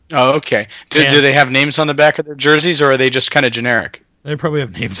 Oh, okay. Do they have names on the back of their jerseys, or are they just kind of generic? They probably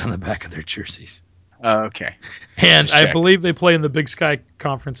have names on the back of their jerseys. Oh, okay. And I believe they play in the Big Sky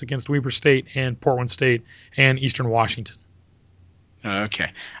Conference against Weber State and Portland State and Eastern Washington.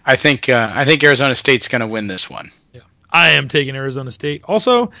 Okay. I think Arizona State's going to win this one. Yeah. I am taking Arizona State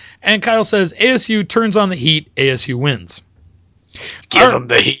also. And Kyle says ASU turns on the heat. ASU wins. Give them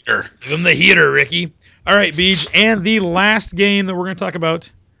the heater. Give them the heater, Ricky. All right, Beej. And the last game that we're going to talk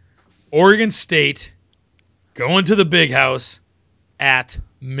about, Oregon State going to the Big House at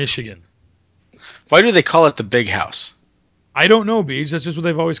Michigan. Why do they call it the Big House? I don't know, Beej. That's just what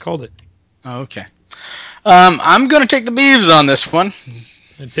they've always called it. Oh, okay. I'm going to take the Beavs on this one.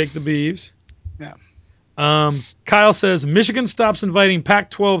 And take the Beavs. Yeah. Kyle says Michigan stops inviting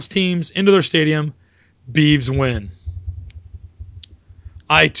Pac-12's teams into their stadium. Beavs win.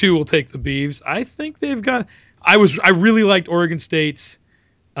 I, too, will take the Beavs. I think they've got... I really liked Oregon State's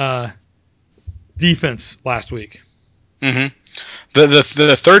defense last week. Mm-hmm.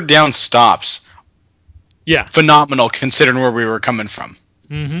 The third down stops. Yeah. Phenomenal considering where we were coming from.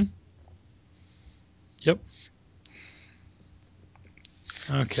 Mm-hmm. Yep.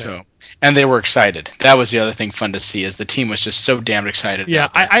 Okay. So, and they were excited. That was the other thing fun to see, is the team was just so damn excited. Yeah,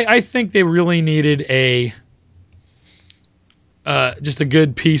 I think they really needed just a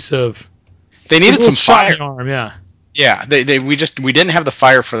good piece of... They needed some fire. Arm, yeah. Yeah, we didn't have the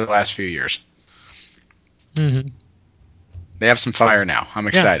fire for the last few years. Mm-hmm. They have some fire now. I'm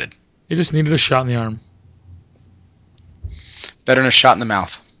excited. They just needed a shot in the arm. Better than a shot in the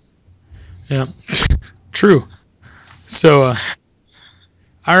mouth. Yeah, true. So, all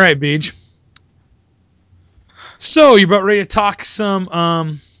right, Beej. So, you about ready to talk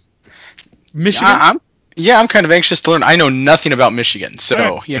some Michigan? I'm kind of anxious to learn. I know nothing about Michigan, so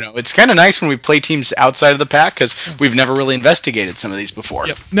right. It's kind of nice when we play teams outside of the pack because we've never really investigated some of these before.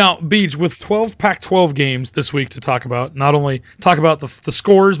 Yep. Now, Beej, with 12 Pac-12 games this week to talk about, not only talk about the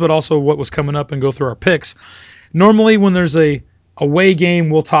scores, but also what was coming up and go through our picks. Normally, when there's a away game,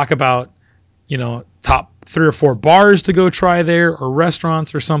 we'll talk about top 3 or 4 bars to go try there, or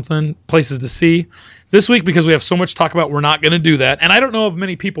restaurants or something, places to see. This week, because we have so much to talk about, we're not going to do that. And I don't know of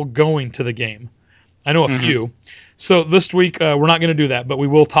many people going to the game. I know a few. So this week, we're not going to do that, but we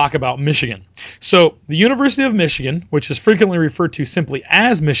will talk about Michigan. So the University of Michigan, which is frequently referred to simply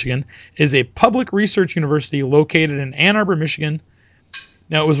as Michigan, is a public research university located in Ann Arbor, Michigan.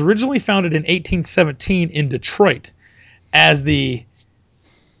 Now, it was originally founded in 1817 in Detroit as the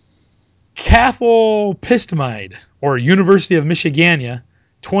Cathopistamide, or University of Michigania,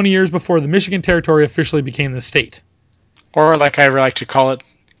 20 years before the Michigan Territory officially became the state. Or, like I like to call it,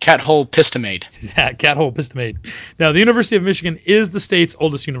 Cathole Pistamade. Yeah, Cathole Pistamade. Now, the University of Michigan is the state's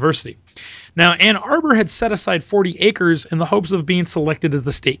oldest university. Now, Ann Arbor had set aside 40 acres in the hopes of being selected as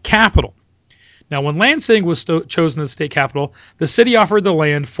the state capital. Now, when Lansing was chosen as the state capital, the city offered the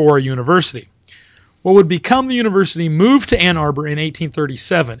land for a university. What would become the university moved to Ann Arbor in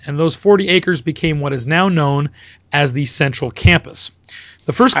 1837, and those 40 acres became what is now known as the Central Campus.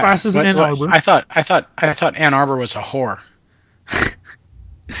 The first classes in Ann Arbor... I thought Ann Arbor was a whore.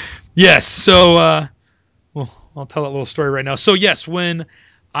 Yes, so I'll tell that little story right now. So yes, when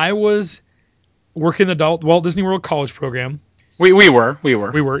I was working the Walt Disney World College program, we were.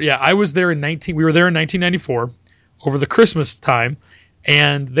 Yeah, I was there we were there in 1994 over the Christmas time,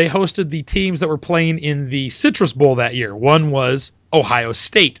 and they hosted the teams that were playing in the Citrus Bowl that year. One was Ohio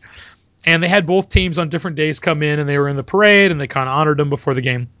State, and they had both teams on different days come in, and they were in the parade, and they kind of honored them before the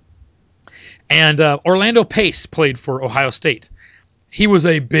game. And Orlando Pace played for Ohio State. He was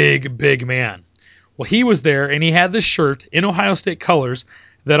a big, big man. Well, he was there, and he had this shirt in Ohio State colors,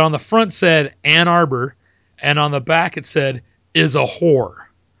 that on the front said Ann Arbor, and on the back it said, is a whore.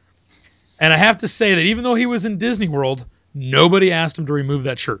 And I have to say that even though he was in Disney World, nobody asked him to remove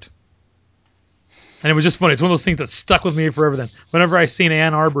that shirt. And it was just funny. It's one of those things that stuck with me forever then. Whenever I see an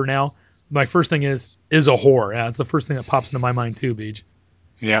Ann Arbor now, my first thing is a whore. Yeah, it's the first thing that pops into my mind too, Beej.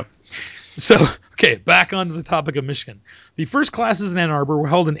 Yep. So, okay, back onto the topic of Michigan. The first classes in Ann Arbor were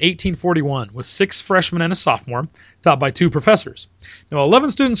held in 1841 with 6 freshmen and a sophomore, taught by 2 professors. Now,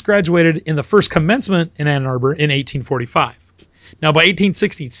 11 students graduated in the first commencement in Ann Arbor in 1845. Now, by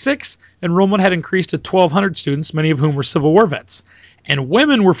 1866, enrollment had increased to 1,200 students, many of whom were Civil War vets, and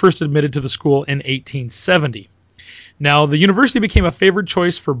women were first admitted to the school in 1870. Now, the university became a favored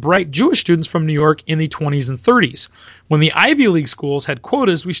choice for bright Jewish students from New York in the 20s and 30s, when the Ivy League schools had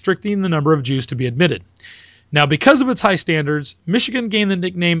quotas restricting the number of Jews to be admitted. Now, because of its high standards, Michigan gained the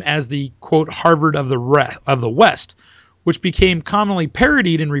nickname as the, quote, Harvard of the West, which became commonly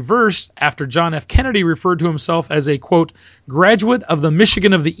parodied in reverse after John F. Kennedy referred to himself as a, quote, graduate of the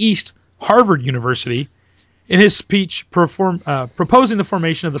Michigan of the East, Harvard University, in his speech proposing the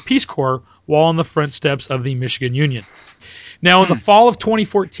formation of the Peace Corps while on the front steps of the Michigan Union. Now, in the fall of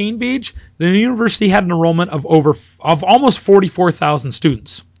 2014, Beej, the university had an enrollment of almost 44,000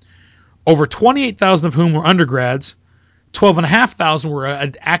 students, over 28,000 of whom were undergrads, 12,500 were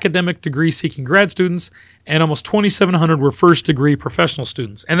academic degree-seeking grad students, and almost 2,700 were first-degree professional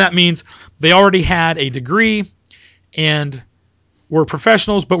students. And that means they already had a degree and were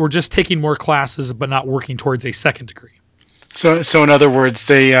professionals, but were just taking more classes, but not working towards a second degree. So in other words,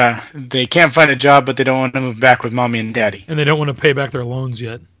 they can't find a job, but they don't want to move back with mommy and daddy. And they don't want to pay back their loans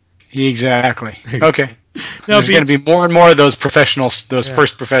yet. Exactly. Okay. Now, There's going to be more and more of those professionals,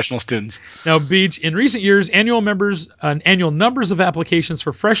 first professional students. Now, Beej, in recent years, annual numbers of applications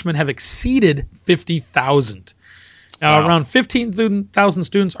for freshmen have exceeded 50,000. Now, Wow. Around 15,000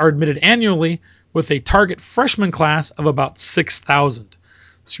 students are admitted annually, with a target freshman class of about 6,000.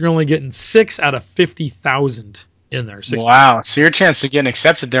 So you're only getting 6 out of 50,000 in there. 6,000. Wow. So your chances of getting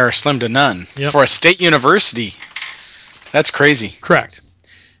accepted there are slim to none. Yep. For a state university. That's crazy. Correct.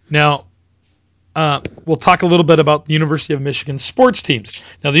 Now, we'll talk a little bit about the University of Michigan sports teams.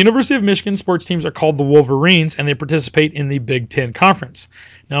 Now, the University of Michigan sports teams are called the Wolverines, and they participate in the Big Ten Conference.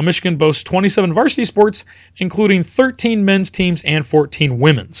 Now, Michigan boasts 27 varsity sports, including 13 men's teams and 14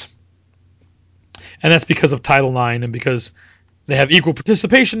 women's. And that's because of Title IX and because they have equal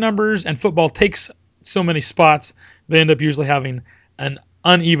participation numbers and football takes so many spots, they end up usually having an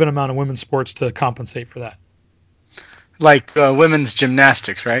uneven amount of women's sports to compensate for that. Like women's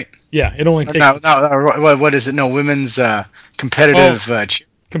gymnastics, right? Yeah, it only takes... No, what is it? No, women's competitive...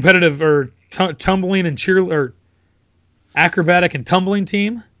 competitive or tumbling and or acrobatic and tumbling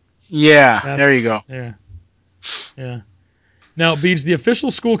team? Yeah, there you go. Yeah. Now, Beej, the official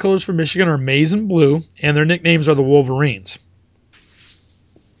school colors for Michigan are maize and blue, and their nicknames are the Wolverines.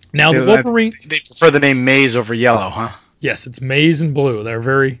 Now, the Wolverines... They prefer the name maize over yellow, huh? Yes, it's maize and blue. They're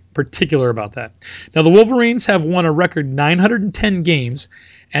very particular about that. Now, the Wolverines have won a record 910 games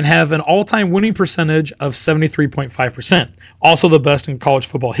and have an all-time winning percentage of 73.5%, also the best in college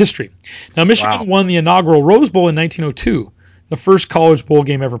football history. Now, Michigan won the inaugural Rose Bowl in 1902, the first college bowl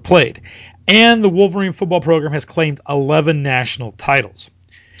game ever played, and the Wolverine football program has claimed 11 national titles.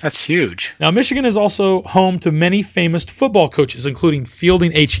 That's huge. Now, Michigan is also home to many famous football coaches, including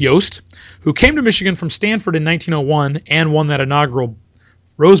Fielding H. Yost, who came to Michigan from Stanford in 1901 and won that inaugural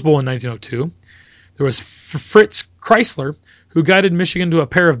Rose Bowl in 1902. There was Fritz Chrysler, who guided Michigan to a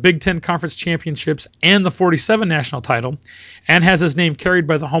pair of Big Ten Conference championships and the 47 national title, and has his name carried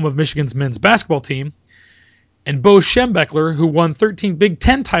by the home of Michigan's men's basketball team. And Bo Schembechler, who won 13 Big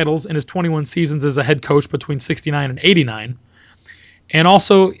Ten titles in his 21 seasons as a head coach between 69 and 89. And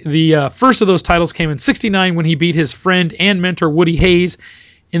also, the first of those titles came in 69 when he beat his friend and mentor Woody Hayes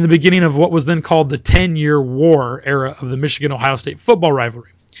in the beginning of what was then called the 10-year war era of the Michigan-Ohio State football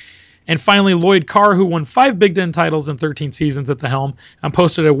rivalry. And finally, Lloyd Carr, who won 5 Big Ten titles in 13 seasons at the helm and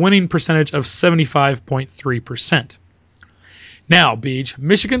posted a winning percentage of 75.3%. Now, Beej,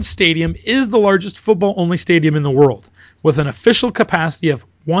 Michigan Stadium is the largest football-only stadium in the world, with an official capacity of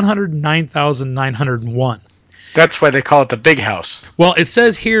 109,901. That's why they call it the Big House. Well, it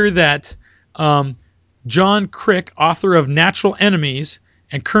says here that John Crick, author of Natural Enemies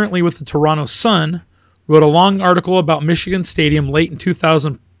and currently with the Toronto Sun, wrote a long article about Michigan Stadium late in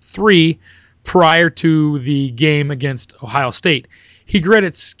 2003 prior to the game against Ohio State. He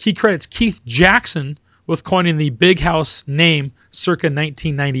credits Keith Jackson with coining the Big House name circa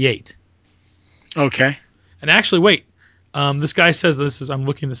 1998. Okay. And actually, wait. This guy says I'm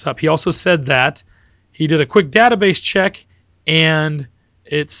looking this up. He also said that he did a quick database check, and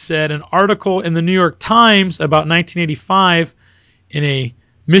it said an article in the New York Times about 1985 in a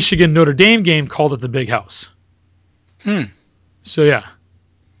Michigan Notre Dame game called it the Big House. So yeah.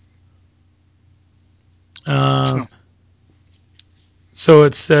 So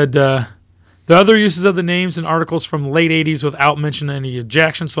it said the other uses of the names in articles from late 80s without mentioning any of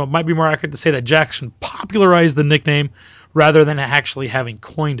Jackson, so it might be more accurate to say that Jackson popularized the nickname rather than actually having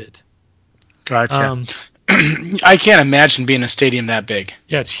coined it. Gotcha. I can't imagine being a stadium that big.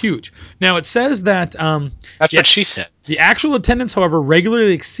 Yeah, it's huge. Now, it says that... That's what she said. The actual attendance, however,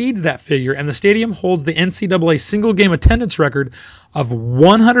 regularly exceeds that figure, and the stadium holds the NCAA single-game attendance record of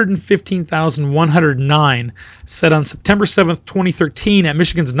 115,109, set on September 7th, 2013, at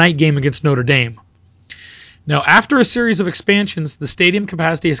Michigan's night game against Notre Dame. Now, after a series of expansions, the stadium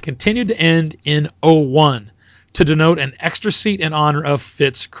capacity has continued to end in 01 to denote an extra seat in honor of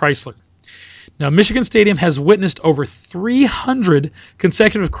Fitz Chrysler. Now, Michigan Stadium has witnessed over 300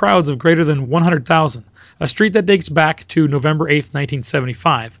 consecutive crowds of greater than 100,000, a streak that dates back to November 8th,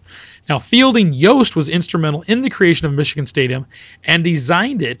 1975. Now, Fielding Yost was instrumental in the creation of Michigan Stadium and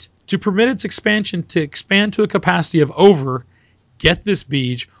designed it to permit its expansion to expand to a capacity of over, get this,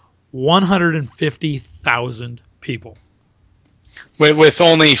 Beej, 150,000 people. With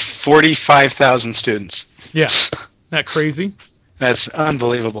only 45,000 students. Yeah. Isn't that crazy? That's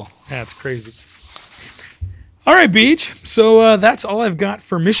unbelievable. That's crazy. All right, Beej. So that's all I've got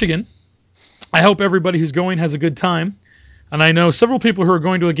for Michigan. I hope everybody who's going has a good time. And I know several people who are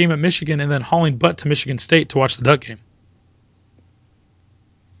going to a game at Michigan and then hauling butt to Michigan State to watch the Duck game,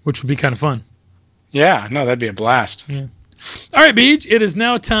 which would be kind of fun. Yeah, no, that'd be a blast. Yeah. All right, Beej. It is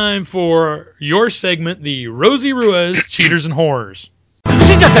now time for your segment, the Rosie Ruiz Cheaters and Horrors.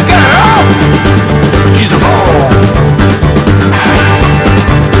 She's just a girl. She's a ball.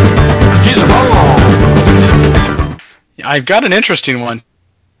 She's a ball. I've got an interesting one.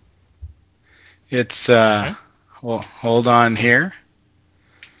 It's well, hold on here.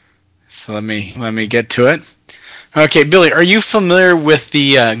 So let me get to it. Okay, Billy, are you familiar with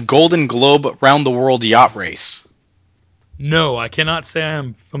the Golden Globe Round the World Yacht Race? No, I cannot say I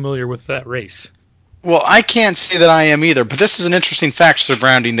am familiar with that race. Well, I can't say that I am either, but this is an interesting fact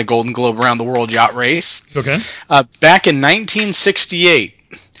surrounding the Golden Globe Round the World Yacht Race. Okay. Back in 1968,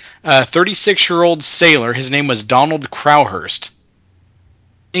 a 36-year-old sailor, his name was Donald Crowhurst,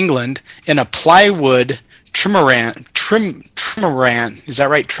 England, in a plywood trimaran, is that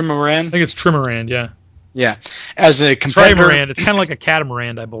right? Trimaran? I think it's Trimaran, yeah. Yeah. As a competitor... Trimaran, it's kind of like a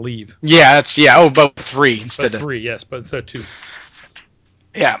catamaran, I believe. Yeah, but 3 instead of 3, yes, but instead of 2.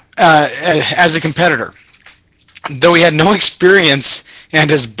 Yeah, as a competitor. Though he had no experience, and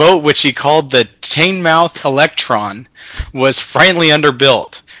his boat, which he called the Teignmouth Electron, was frighteningly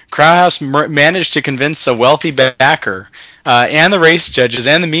underbuilt, Crowhouse managed to convince a wealthy backer and the race judges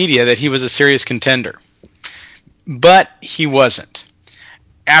and the media that he was a serious contender. But he wasn't.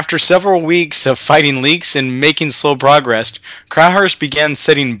 After several weeks of fighting leaks and making slow progress, Crowhurst began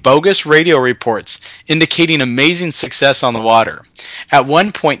setting bogus radio reports indicating amazing success on the water. At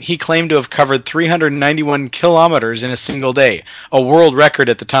one point, he claimed to have covered 391 kilometers in a single day, a world record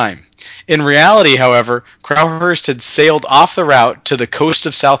at the time. In reality, however, Crowhurst had sailed off the route to the coast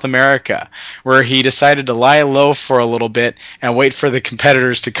of South America, where he decided to lie low for a little bit and wait for the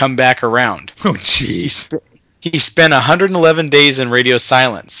competitors to come back around. Oh, jeez. He spent 111 days in radio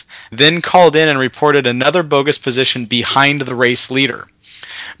silence, then called in and reported another bogus position behind the race leader.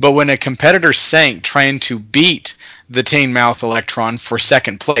 But when a competitor sank trying to beat the Teignmouth Electron for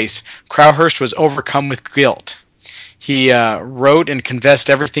second place, Crowhurst was overcome with guilt. He wrote and confessed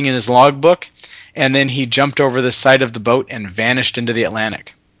everything in his logbook, and then he jumped over the side of the boat and vanished into the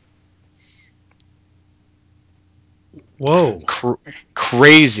Atlantic. Whoa.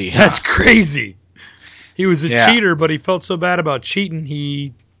 Crazy, huh? That's crazy. He was a cheater, but he felt so bad about cheating,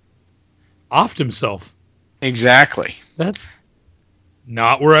 he offed himself. Exactly. That's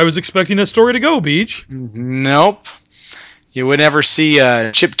not where I was expecting that story to go, Beej. Nope. You would never see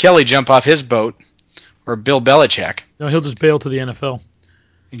Chip Kelly jump off his boat, or Bill Belichick. No, he'll just bail to the NFL.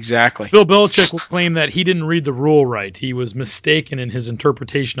 Exactly. Bill Belichick will claim that he didn't read the rule right. He was mistaken in his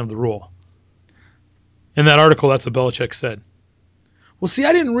interpretation of the rule. In that article, that's what Belichick said. Well, see,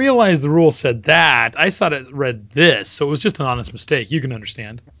 I didn't realize the rule said that. I thought it read this, so it was just an honest mistake. You can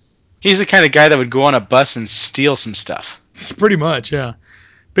understand. He's the kind of guy that would go on a bus and steal some stuff. Pretty much, yeah.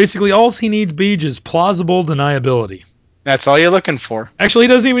 Basically, all he needs, Beej, is plausible deniability. That's all you're looking for. Actually, he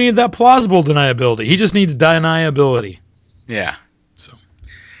doesn't even need that plausible deniability. He just needs deniability. Yeah. So,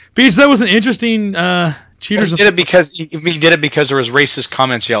 Beej, that was an interesting cheaters. He did it because there was racist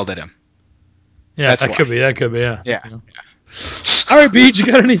comments yelled at him. Yeah, that could be. Yeah. Yeah. You know? All right, Beach, you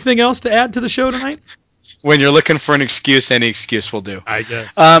got anything else to add to the show tonight? When you're looking for an excuse, any excuse will do. I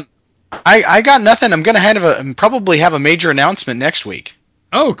guess. I got nothing. I'm going to probably have a major announcement next week.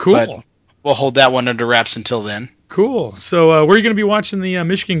 Oh, cool. But we'll hold that one under wraps until then. Cool. So where are you going to be watching the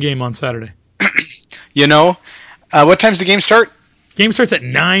Michigan game on Saturday? What time's the game start? Game starts at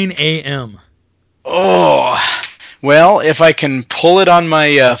 9 a.m. Oh, well, if I can pull it on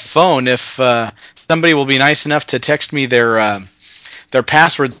my phone, if somebody will be nice enough to text me their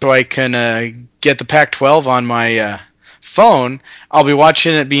password so I can get the Pac-12 on my phone, I'll be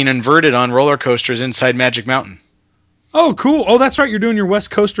watching it being inverted on roller coasters inside Magic Mountain. Oh, cool. Oh, that's right. You're doing your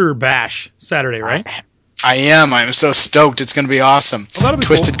West Coaster Bash Saturday, right? I am. I'm so stoked. It's going to be awesome. Oh, that'll be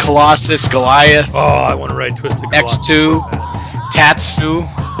Twisted cool. Colossus, Goliath. Oh, I want to ride Twisted Colossus. X2, Tatsu.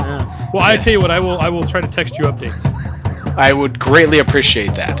 Yeah. Well, I tell you what, I will try to text you updates. I would greatly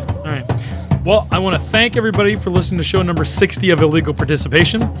appreciate that. All right. Well, I want to thank everybody for listening to show number 60 of Illegal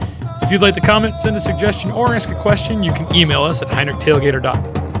Participation. If you'd like to comment, send a suggestion, or ask a question, you can email us at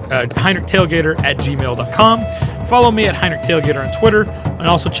heinrichtailgater@gmail.com. Follow me at Heinrich Tailgater on Twitter, and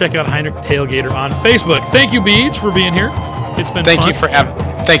also check out Heinrich Tailgater on Facebook. Thank you, Beach, for being here. It's been fun.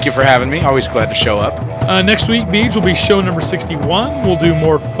 Thank you for having me. Always glad to show up. Next week, Beach, will be show number 61. We'll do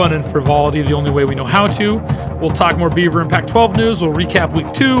more fun and frivolity the only way we know how to. We'll talk more Beaver and Pac-12 news. We'll recap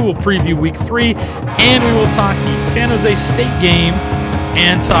Week 2. We'll preview Week 3. And we will talk the San Jose State game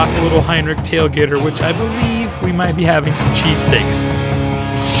and talk a little Heinrich Tailgater, which I believe we might be having some cheesesteaks.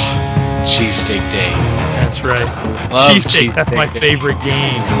 Cheesesteak Day. That's right. Love Cheesesteak, that's my Day. favorite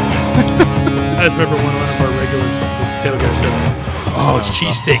game. I just remember one of our regulars, the Tailgater, said, "Oh, it's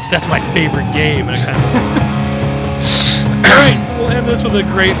cheesesteaks. That's my favorite game." And I kind of... All right, so we'll end this with a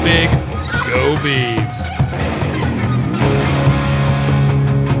great big Go Beavs.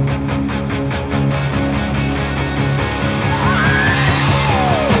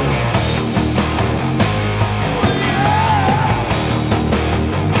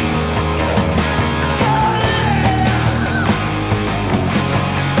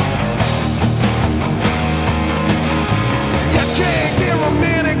 You can't get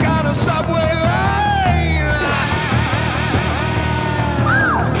romantic on a subway line.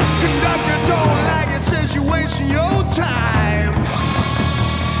 Conductor don't like it, says you're wasting your time.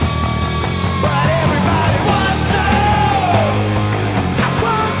 But everybody wants some. I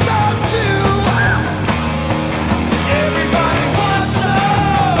want some too. Everybody wants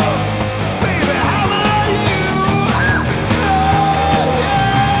some. Baby, how are you? Oh,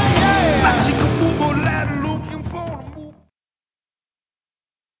 yeah, yeah. Chico-boo-boo lad looking for a move.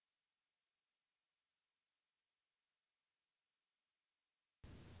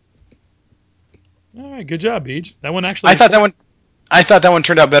 All right, good job, Beach. That one actually... I thought that one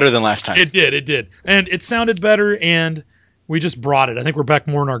turned out better than last time. It did. And it sounded better, and we just brought it. I think we're back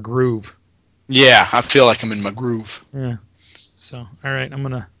more in our groove. Yeah, I feel like I'm in my groove. Yeah. So, all right, I'm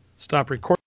going to stop recording.